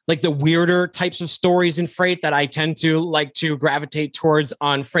weirder types of stories in freight that I tend to like to gravitate towards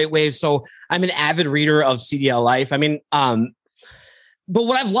on FreightWaves. So I'm an avid reader of CDL Life. I mean, but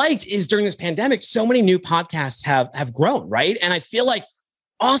what I've liked is during this pandemic, so many new podcasts have grown, right? And I feel like,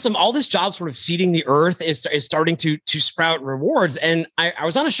 awesome, all this job sort of seeding the earth is starting to sprout rewards. And I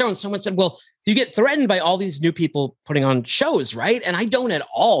was on a show and someone said, well, do you get threatened by all these new people putting on shows, right? And I don't at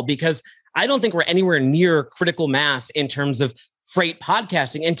all, because I don't think we're anywhere near critical mass in terms of freight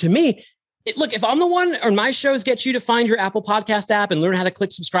podcasting. And to me, look, if I'm the one, or my shows get you to find your Apple Podcast app and learn how to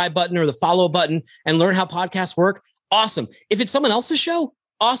click subscribe button or the follow button and learn how podcasts work, awesome. If it's someone else's show,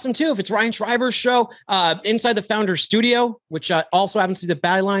 awesome too. If it's Ryan Schreiber's show, Inside the Founders Studio, which also happens to be the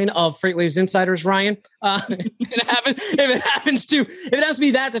byline of FreightWaves Insiders, Ryan. If it happens to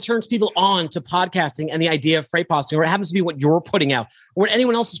be that turns people on to podcasting and the idea of freight posting, or it happens to be what you're putting out or what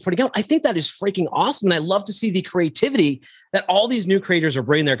anyone else is putting out, I think that is freaking awesome. And I love to see the creativity that all these new creators are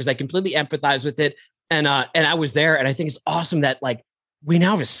bringing there, because I completely empathize with it. And I was there, and I think it's awesome that like we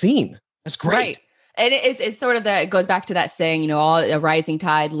now have a scene. That's great. Right. And it's sort of it goes back to that saying, you know, a rising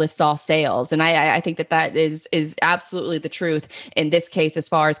tide lifts all sails. And I think that is absolutely the truth in this case, as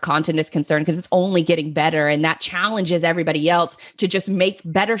far as content is concerned, because it's only getting better. And that challenges everybody else to just make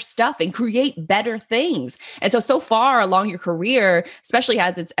better stuff and create better things. And so far along your career, especially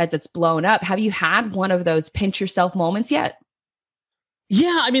as it's blown up, have you had one of those pinch yourself moments yet?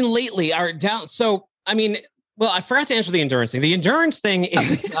 Yeah, I mean, lately well, I forgot to answer the endurance thing. The endurance thing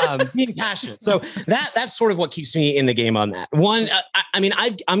is being passionate. So that's sort of what keeps me in the game on that. One,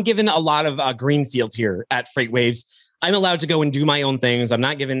 I'm given a lot of green fields here at FreightWaves. I'm allowed to go and do my own things. I'm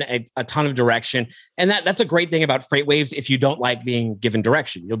not given a ton of direction. And that's a great thing about FreightWaves. If you don't like being given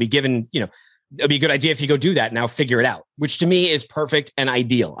direction, you'll be given, you know, it'll be a good idea if you go do that. Now figure it out, which to me is perfect and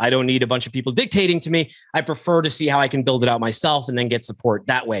ideal. I don't need a bunch of people dictating to me. I prefer to see how I can build it out myself and then get support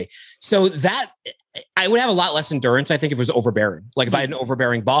that way. So that I would have a lot less endurance, I think, if it was overbearing. Like if I had an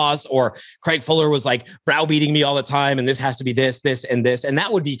overbearing boss, or Craig Fuller was like browbeating me all the time, and this has to be this, and this, and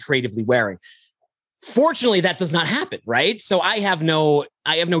that would be creatively wearing. Fortunately, that does not happen, right? So I have no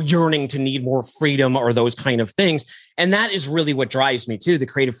yearning to need more freedom or those kind of things. And that is really what drives me too. The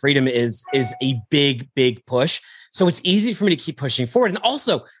creative freedom is a big, big push. So it's easy for me to keep pushing forward. And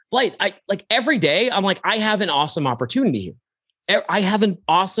also, Blythe, every day I'm like, I have an awesome opportunity here. I have an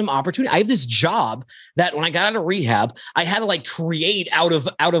awesome opportunity. I have this job that when I got out of rehab, I had to like create out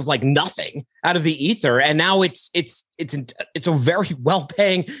of like nothing, out of the ether. And now it's a very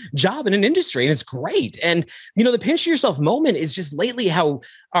well-paying job in an industry, and it's great. And, you know, the pinch yourself moment is just lately how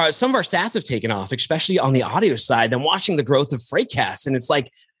some of our stats have taken off, especially on the audio side. I'm watching the growth of Freightcast, and it's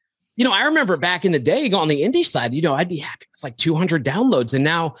like, I remember back in the day on the indie side, I'd be happy with like 200 downloads. And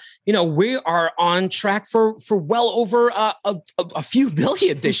now, we are on track for well over a few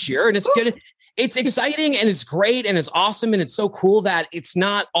billion this year. And it's good. It's exciting and it's great and it's awesome. And it's so cool that it's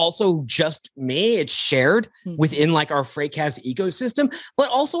not also just me. It's shared within like our Freightcast ecosystem, but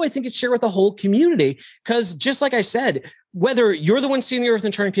also I think it's shared with the whole community. Because just like I said, whether you're the one seeing the earth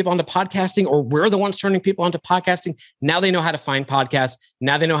and turning people onto podcasting, or we're the ones turning people onto podcasting, now they know how to find podcasts.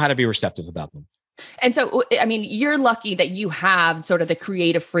 Now they know how to be receptive about them. And so, I mean, you're lucky that you have sort of the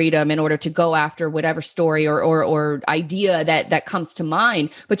creative freedom in order to go after whatever story or idea that comes to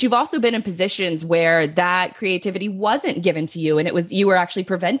mind. But you've also been in positions where that creativity wasn't given to you, and you were actually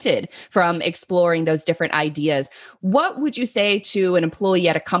prevented from exploring those different ideas. What would you say to an employee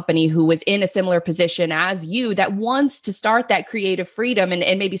at a company who was in a similar position as you that wants to start that creative freedom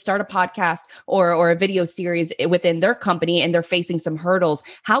and maybe start a podcast or a video series within their company, and they're facing some hurdles?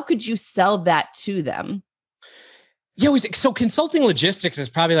 How could you sell that to them? Yeah, so consulting logistics is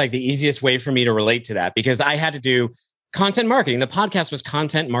probably like the easiest way for me to relate to that, because I had to do content marketing. The podcast was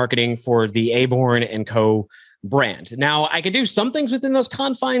content marketing for the Aborn and Co. brand. Now, I could do some things within those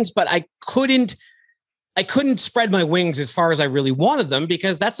confines, but I couldn't spread my wings as far as I really wanted them,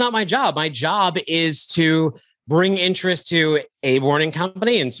 because that's not my job. My job is to bring interest to Aborn and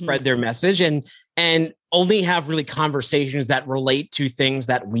Company and spread their message and only have really conversations that relate to things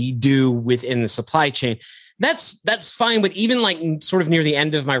that we do within the supply chain. That's fine. But even like sort of near the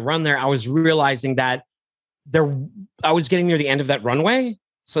end of my run there, I was realizing that I was getting near the end of that runway.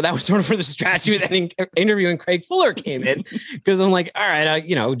 So that was sort of where the strategy with interviewing Craig Fuller came in, because I'm like, all right,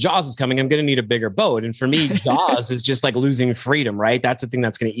 Jaws is coming. I'm going to need a bigger boat. And for me, Jaws is just like losing freedom, right? That's the thing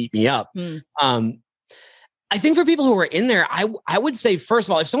that's going to eat me up. I think for people who are in there, I would say, first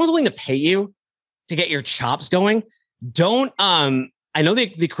of all, if someone's willing to pay you to get your chops going, don't, I know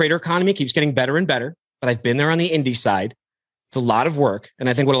the creator economy keeps getting better and better, but I've been there on the indie side. It's a lot of work. And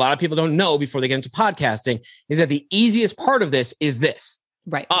I think what a lot of people don't know before they get into podcasting is that the easiest part of this is this.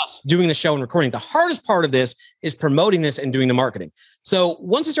 Right. Us doing the show and recording. The hardest part of this is promoting this and doing the marketing. So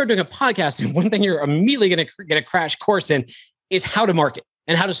once you start doing a podcast, one thing you're immediately going to get a crash course in is how to market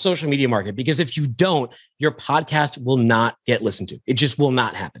and how to social media market. Because if you don't, your podcast will not get listened to. It just will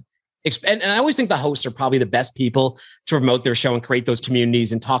not happen. And I always think the hosts are probably the best people to promote their show and create those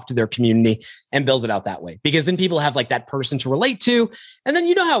communities and talk to their community and build it out that way. Because then people have like that person to relate to. And then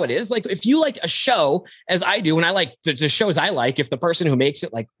you know how it is. Like if you like a show as I do, and I like the shows I like, if the person who makes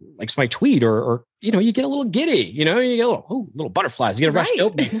it likes my tweet or you get a little giddy, you get a little butterflies, you get a rush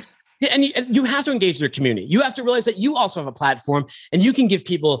dopamine. And you have to engage their community. You have to realize that you also have a platform and you can give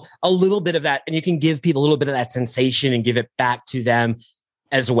people a little bit of that, and you can give people a little bit of that sensation and give it back to them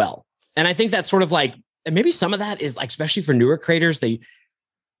as well. And I think that's sort of like, and maybe some of that is like, especially for newer creators, you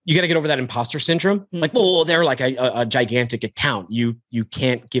got to get over that imposter syndrome. Like, well, they're like a gigantic account. You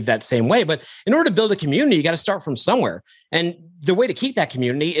can't give that same way. But in order to build a community, you got to start from somewhere. And the way to keep that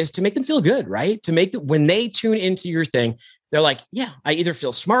community is to make them feel good, right? To make when they tune into your thing, they're like, yeah, I either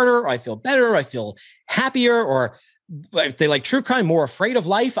feel smarter, or I feel better, or I feel happier, or if they like true crime, more afraid of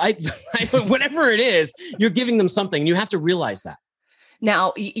life. Whatever it is, you're giving them something. You have to realize that.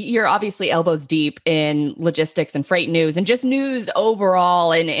 Now, you're obviously elbows deep in logistics and freight news and just news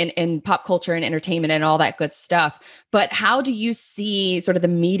overall and pop culture and entertainment and all that good stuff. But how do you see sort of the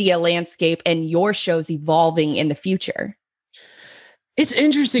media landscape and your shows evolving in the future? It's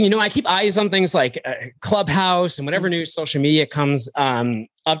interesting. I keep eyes on things like Clubhouse and whatever new social media comes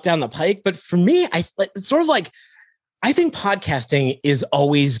up down the pike. But for me, it's sort of like, I think podcasting is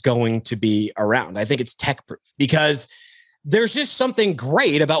always going to be around. I think it's tech proof because there's just something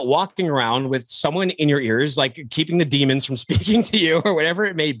great about walking around with someone in your ears, like keeping the demons from speaking to you or whatever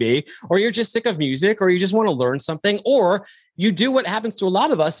it may be, or you're just sick of music, or you just want to learn something, or you do what happens to a lot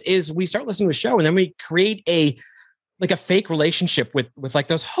of us is we start listening to a show and then we create a fake relationship with like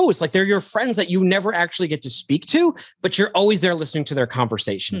those hosts. Like they're your friends that you never actually get to speak to, but you're always there listening to their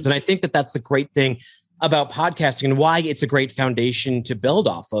conversations. And I think that that's the great thing about podcasting and why it's a great foundation to build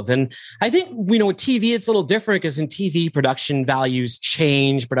off of. And I think, with TV, it's a little different because in TV, production values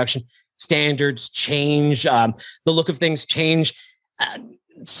change, production standards change, the look of things change.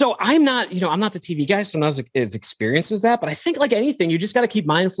 So I'm not the TV guy, so I'm not as experienced as that. But I think like anything, you just got to keep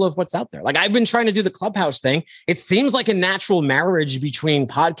mindful of what's out there. Like I've been trying to do the Clubhouse thing. It seems like a natural marriage between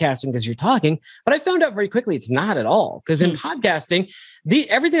podcasting because you're talking, but I found out very quickly it's not at all. Because in podcasting,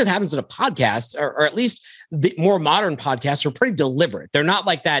 everything that happens in a podcast, or at least the more modern podcasts, are pretty deliberate. They're not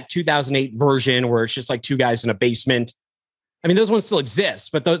like that 2008 version where it's just like two guys in a basement. I mean, those ones still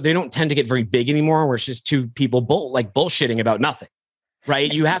exist, but they don't tend to get very big anymore, where it's just two people bullshitting about nothing.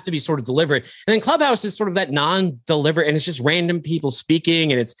 right? You have to be sort of deliberate. And then Clubhouse is sort of that non-deliberate, and it's just random people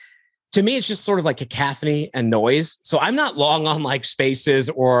speaking. And to me, it's just sort of like cacophony and noise. So I'm not long on like Spaces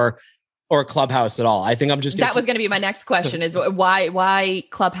or Clubhouse at all. I think I'm just that was going to be my next question: is why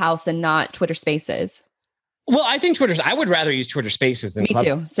Clubhouse and not Twitter Spaces? Well, I think I would rather use Twitter Spaces than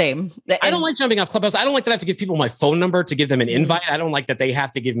Clubhouse. Me too. Same. I don't like jumping off Clubhouse. I don't like that I have to give people my phone number to give them an invite. I don't like that they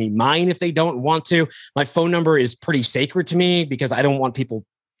have to give me mine if they don't want to. My phone number is pretty sacred to me because I don't want people,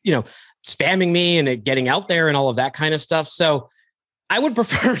 spamming me and it getting out there and all of that kind of stuff. So I would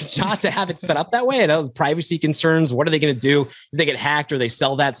prefer not to have it set up that way. I know privacy concerns. What are they going to do if they get hacked or they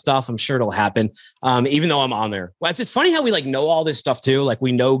sell that stuff? I'm sure it'll happen. Even though I'm on there. Well, it's funny how we know all this stuff too. Like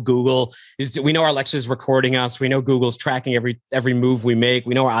we know we know our Alexa's recording us. We know Google's tracking every move we make.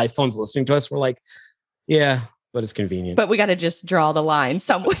 We know our iPhone's listening to us. We're like, yeah, but it's convenient. But we got to just draw the line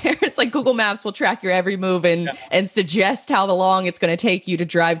somewhere. It's like Google Maps will track your every move and suggest how long it's going to take you to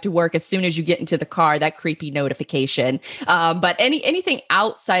drive to work as soon as you get into the car, that creepy notification. But anything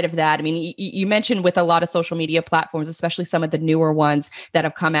outside of that, I mean, you mentioned with a lot of social media platforms, especially some of the newer ones that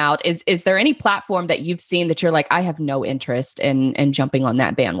have come out, is there any platform that you've seen that you're like, I have no interest in jumping on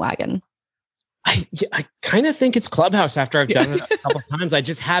that bandwagon? I kind of think it's Clubhouse after I've done it a couple of times. I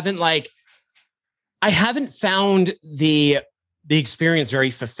just haven't I haven't found the experience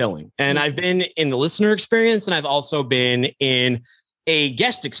very fulfilling. And I've been in the listener experience and I've also been in a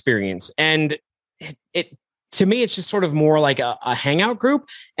guest experience. And it to me, it's just sort of more like a hangout group.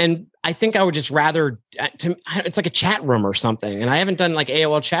 And I think I would just rather, it's like a chat room or something. And I haven't done like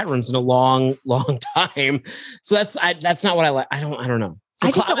AOL chat rooms in a long, long time. So that's not what I like. I don't know. So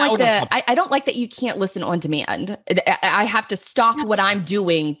I just don't like I don't like that you can't listen on demand. I have to stop what I'm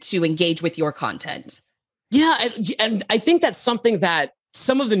doing to engage with your content. Yeah. And I think that's something that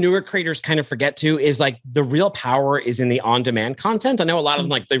some of the newer creators kind of forget too, is like the real power is in the on-demand content. I know a lot of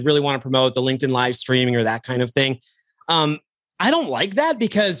them, they really want to promote the LinkedIn live streaming or that kind of thing. I don't like that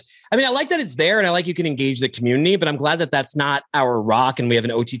because I like that it's there and I like you can engage the community, but I'm glad that that's not our rock. And we have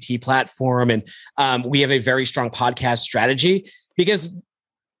an OTT platform and we have a very strong podcast strategy because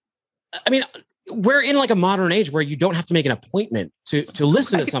we're in like a modern age where you don't have to make an appointment to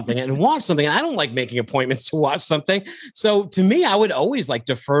listen to something and watch something. I don't like making appointments to watch something. So to me, I would always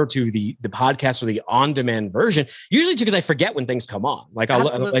defer to the podcast or the on-demand version, usually because I forget when things come on.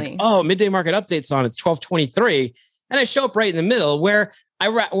 I'll midday market updates on, it's 12:23. And I show up right in the middle where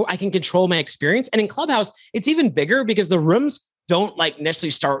I can control my experience. And in Clubhouse, it's even bigger because the rooms don't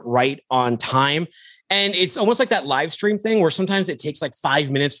necessarily start right on time. And it's almost like that live stream thing where sometimes it takes 5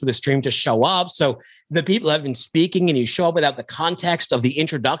 minutes for the stream to show up. So the people have been speaking and you show up without the context of the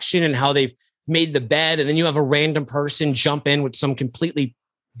introduction and how they've made the bed. And then you have a random person jump in with some completely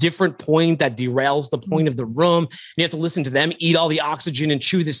different point that derails the point of the room. And you have to listen to them eat all the oxygen and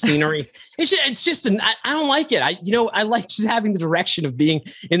chew the scenery. It's just I don't like it. I like just having the direction of being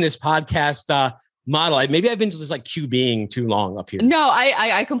in this podcast model. Maybe I've been just QBing too long up here. No,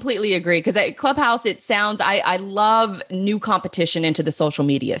 I completely agree because at Clubhouse, it sounds, I love new competition into the social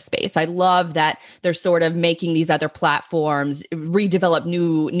media space. I love that they're sort of making these other platforms redevelop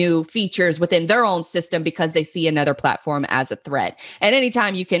new features within their own system because they see another platform as a threat. And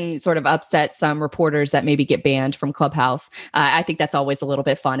anytime you can sort of upset some reporters that maybe get banned from Clubhouse, I think that's always a little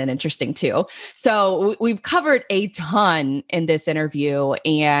bit fun and interesting too. So we've covered a ton in this interview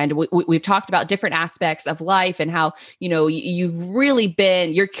and we've talked about different aspects of life and how, you've really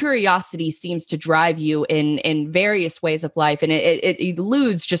been, your curiosity seems to drive you in various ways of life. And it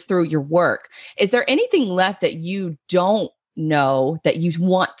eludes just through your work. Is there anything left that you don't know that you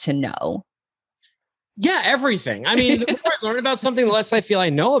want to know? Yeah, everything. The more I learn about something, the less I feel I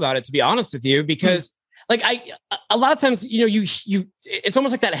know about it, to be honest with you, because a lot of times, it's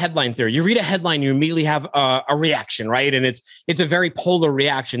almost like that headline theory. You read a headline, you immediately have a reaction, right? And it's a very polar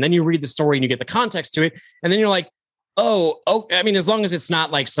reaction. Then you read the story and you get the context to it. And then you're like, as long as it's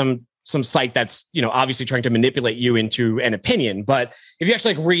not like some site that's, obviously trying to manipulate you into an opinion. But if you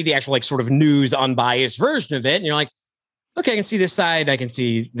actually read the actual sort of news unbiased version of it, and you're like, okay, I can see this side, I can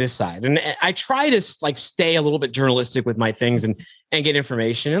see this side. And I try to stay a little bit journalistic with my things and get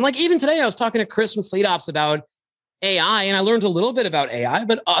information. And even today, I was talking to Chris from Fleet Ops about AI, and I learned a little bit about AI,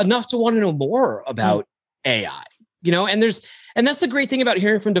 but enough to want to know more about AI, and that's the great thing about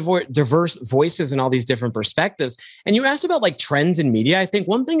hearing from diverse voices and all these different perspectives. And you asked about trends in media. I think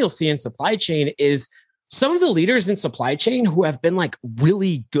one thing you'll see in supply chain is some of the leaders in supply chain who have been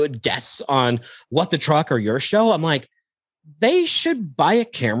really good guests on What the Truck or your show. I'm like, they should buy a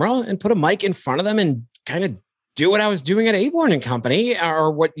camera and put a mic in front of them and kind of do what I was doing at Aborn and Company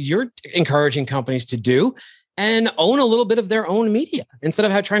or what you're encouraging companies to do and own a little bit of their own media instead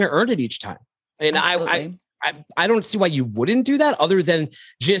of trying to earn it each time. And I don't see why you wouldn't do that other than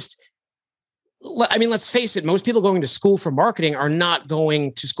just, I mean, let's face it, most people going to school for marketing are not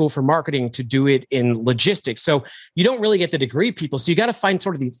going to school for marketing to do it in logistics. So you don't really get the degree people. So you got to find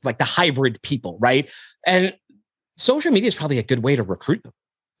sort of these like the hybrid people, right? And social media is probably a good way to recruit them.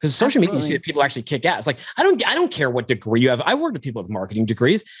 Because social media, you see that people actually kick ass. Like, I don't care what degree you have. I worked with people with marketing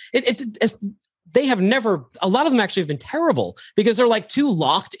degrees. They have never, a lot of them actually have been terrible because they're like too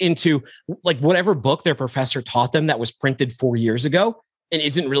locked into like whatever book their professor taught them that was printed 4 years ago and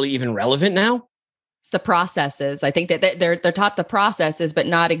isn't really even relevant now. The processes. I think that they're taught the processes, but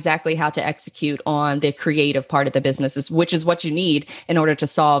not exactly how to execute on the creative part of the businesses, which is what you need in order to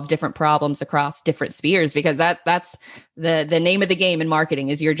solve different problems across different spheres. Because that's the name of the game in marketing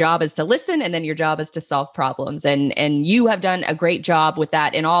is your job is to listen, and then your job is to solve problems. And you have done a great job with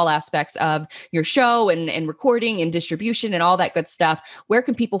that in all aspects of your show and recording and distribution and all that good stuff. Where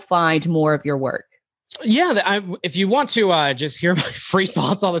can people find more of your work? Yeah, if you want to just hear my free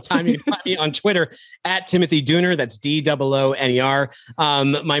thoughts all the time, you can find me on Twitter at Timothy Dooner. That's DOONER.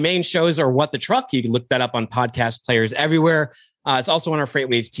 My main shows are What the Truck. You can look that up on podcast players everywhere. It's also on our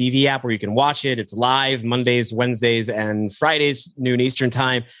FreightWaves TV app where you can watch it. It's live Mondays, Wednesdays, and Fridays, noon Eastern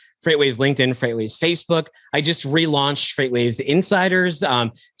time. FreightWaves LinkedIn, FreightWaves Facebook. I just relaunched FreightWaves Insiders,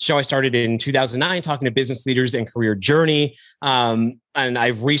 show I started in 2009, talking to business leaders and career journey. And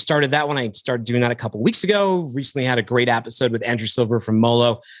I've restarted that one. I started doing that a couple of weeks ago. Recently had a great episode with Andrew Silver from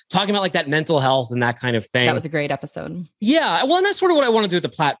Molo, talking about like that mental health and that kind of thing. That was a great episode. Yeah. Well, and that's sort of what I want to do with the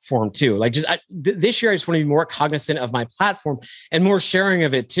platform too. Like this year, I just want to be more cognizant of my platform and more sharing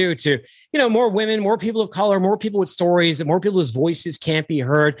of it too, to, more women, more people of color, more people with stories, and more people whose voices can't be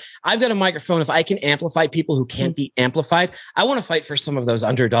heard. I've got a microphone. If I can amplify people who can't be amplified, I want to fight for some of those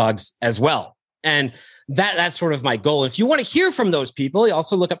underdogs as well. And that's sort of my goal. If you want to hear from those people, you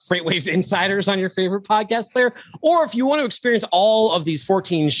also look up FreightWaves Insiders on your favorite podcast player. Or if you want to experience all of these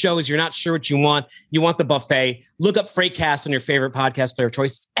 14 shows, you're not sure what you want the buffet, look up Freightcast on your favorite podcast player of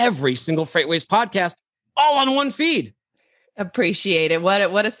choice. It's every single FreightWaves podcast, all on one feed. Appreciate it.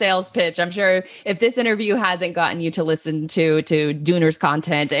 What a sales pitch. I'm sure if this interview hasn't gotten you to listen to Dooner's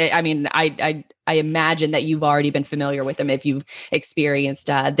content, I imagine that you've already been familiar with them if you've experienced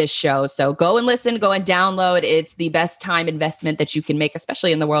this show. So go and listen, go and download. It's the best time investment that you can make,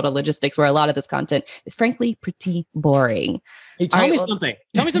 especially in the world of logistics, where a lot of this content is frankly pretty boring. Hey, tell me something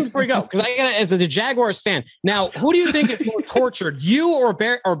before you go, because I got as a Jaguars fan. Now, who do you think is more tortured, you or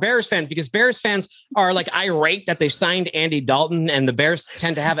Bears fans? Because Bears fans are like irate that they signed Andy Dalton, and the Bears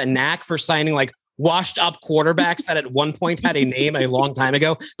tend to have a knack for signing like washed up quarterbacks that at one point had a name a long time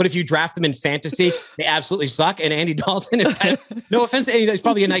ago. But if you draft them in fantasy, they absolutely suck. And Andy Dalton is no offense to Andy, he's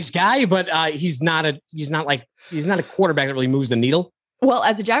probably a nice guy, but he's not a quarterback that really moves the needle. Well,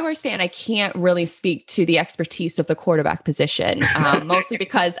 as a Jaguars fan, I can't really speak to the expertise of the quarterback position, mostly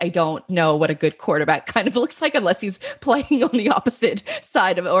because I don't know what a good quarterback kind of looks like unless he's playing on the opposite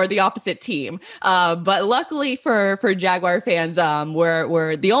side of or the opposite team. But luckily for Jaguar fans,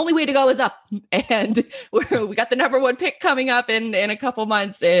 we're the only way to go is up, and we got the number one pick coming up in a couple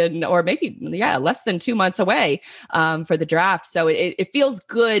months, or maybe less than 2 months away for the draft. So it feels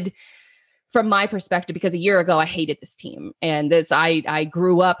good from my perspective, because a year ago I hated this team, and I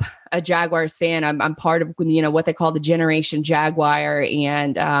grew up a Jaguars fan. I'm part of what they call the Generation Jaguar,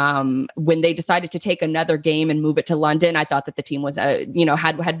 and when they decided to take another game and move it to London, I thought that the team was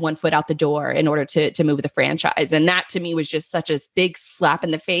had one foot out the door in order to move the franchise, and that to me was just such a big slap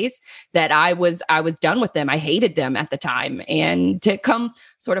in the face that I was done with them. I hated them at the time, and to come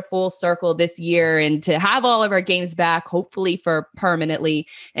sort of full circle this year and to have all of our games back, hopefully for permanently,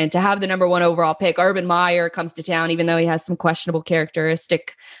 and to have the number one overall pick, Urban Meyer comes to town, even though he has some questionable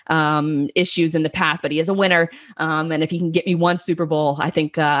characteristic issues in the past, but he is a winner. And if he can get me one Super Bowl, I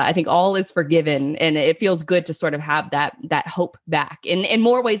think all is forgiven. And it feels good to sort of have that hope back in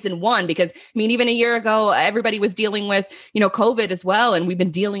more ways than one, because even a year ago, everybody was dealing with, COVID as well. And we've been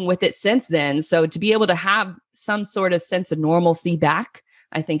dealing with it since then. So to be able to have some sort of sense of normalcy back,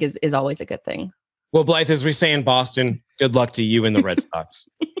 I think is always a good thing. Well, Blythe, as we say in Boston, good luck to you and the Red Sox.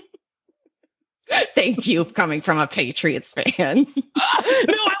 Thank you, coming from a Patriots fan. No,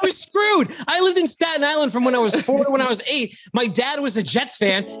 I was screwed. I lived in Staten Island from when I was 4 to when I was 8. My dad was a Jets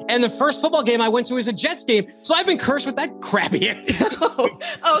fan, and the first football game I went to was a Jets game. So I've been cursed with that crappy.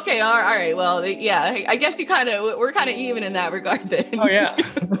 Okay, all right. Well, yeah, I guess we're kind of even in that regard then. Oh yeah.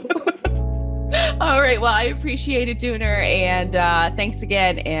 All right. Well, I appreciate it, Dooner. And thanks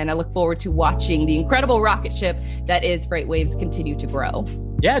again. And I look forward to watching the incredible rocket ship that is FreightWaves continue to grow.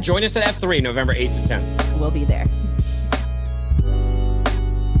 Yeah. Join us at F3 November 8 to 10. we'll be there.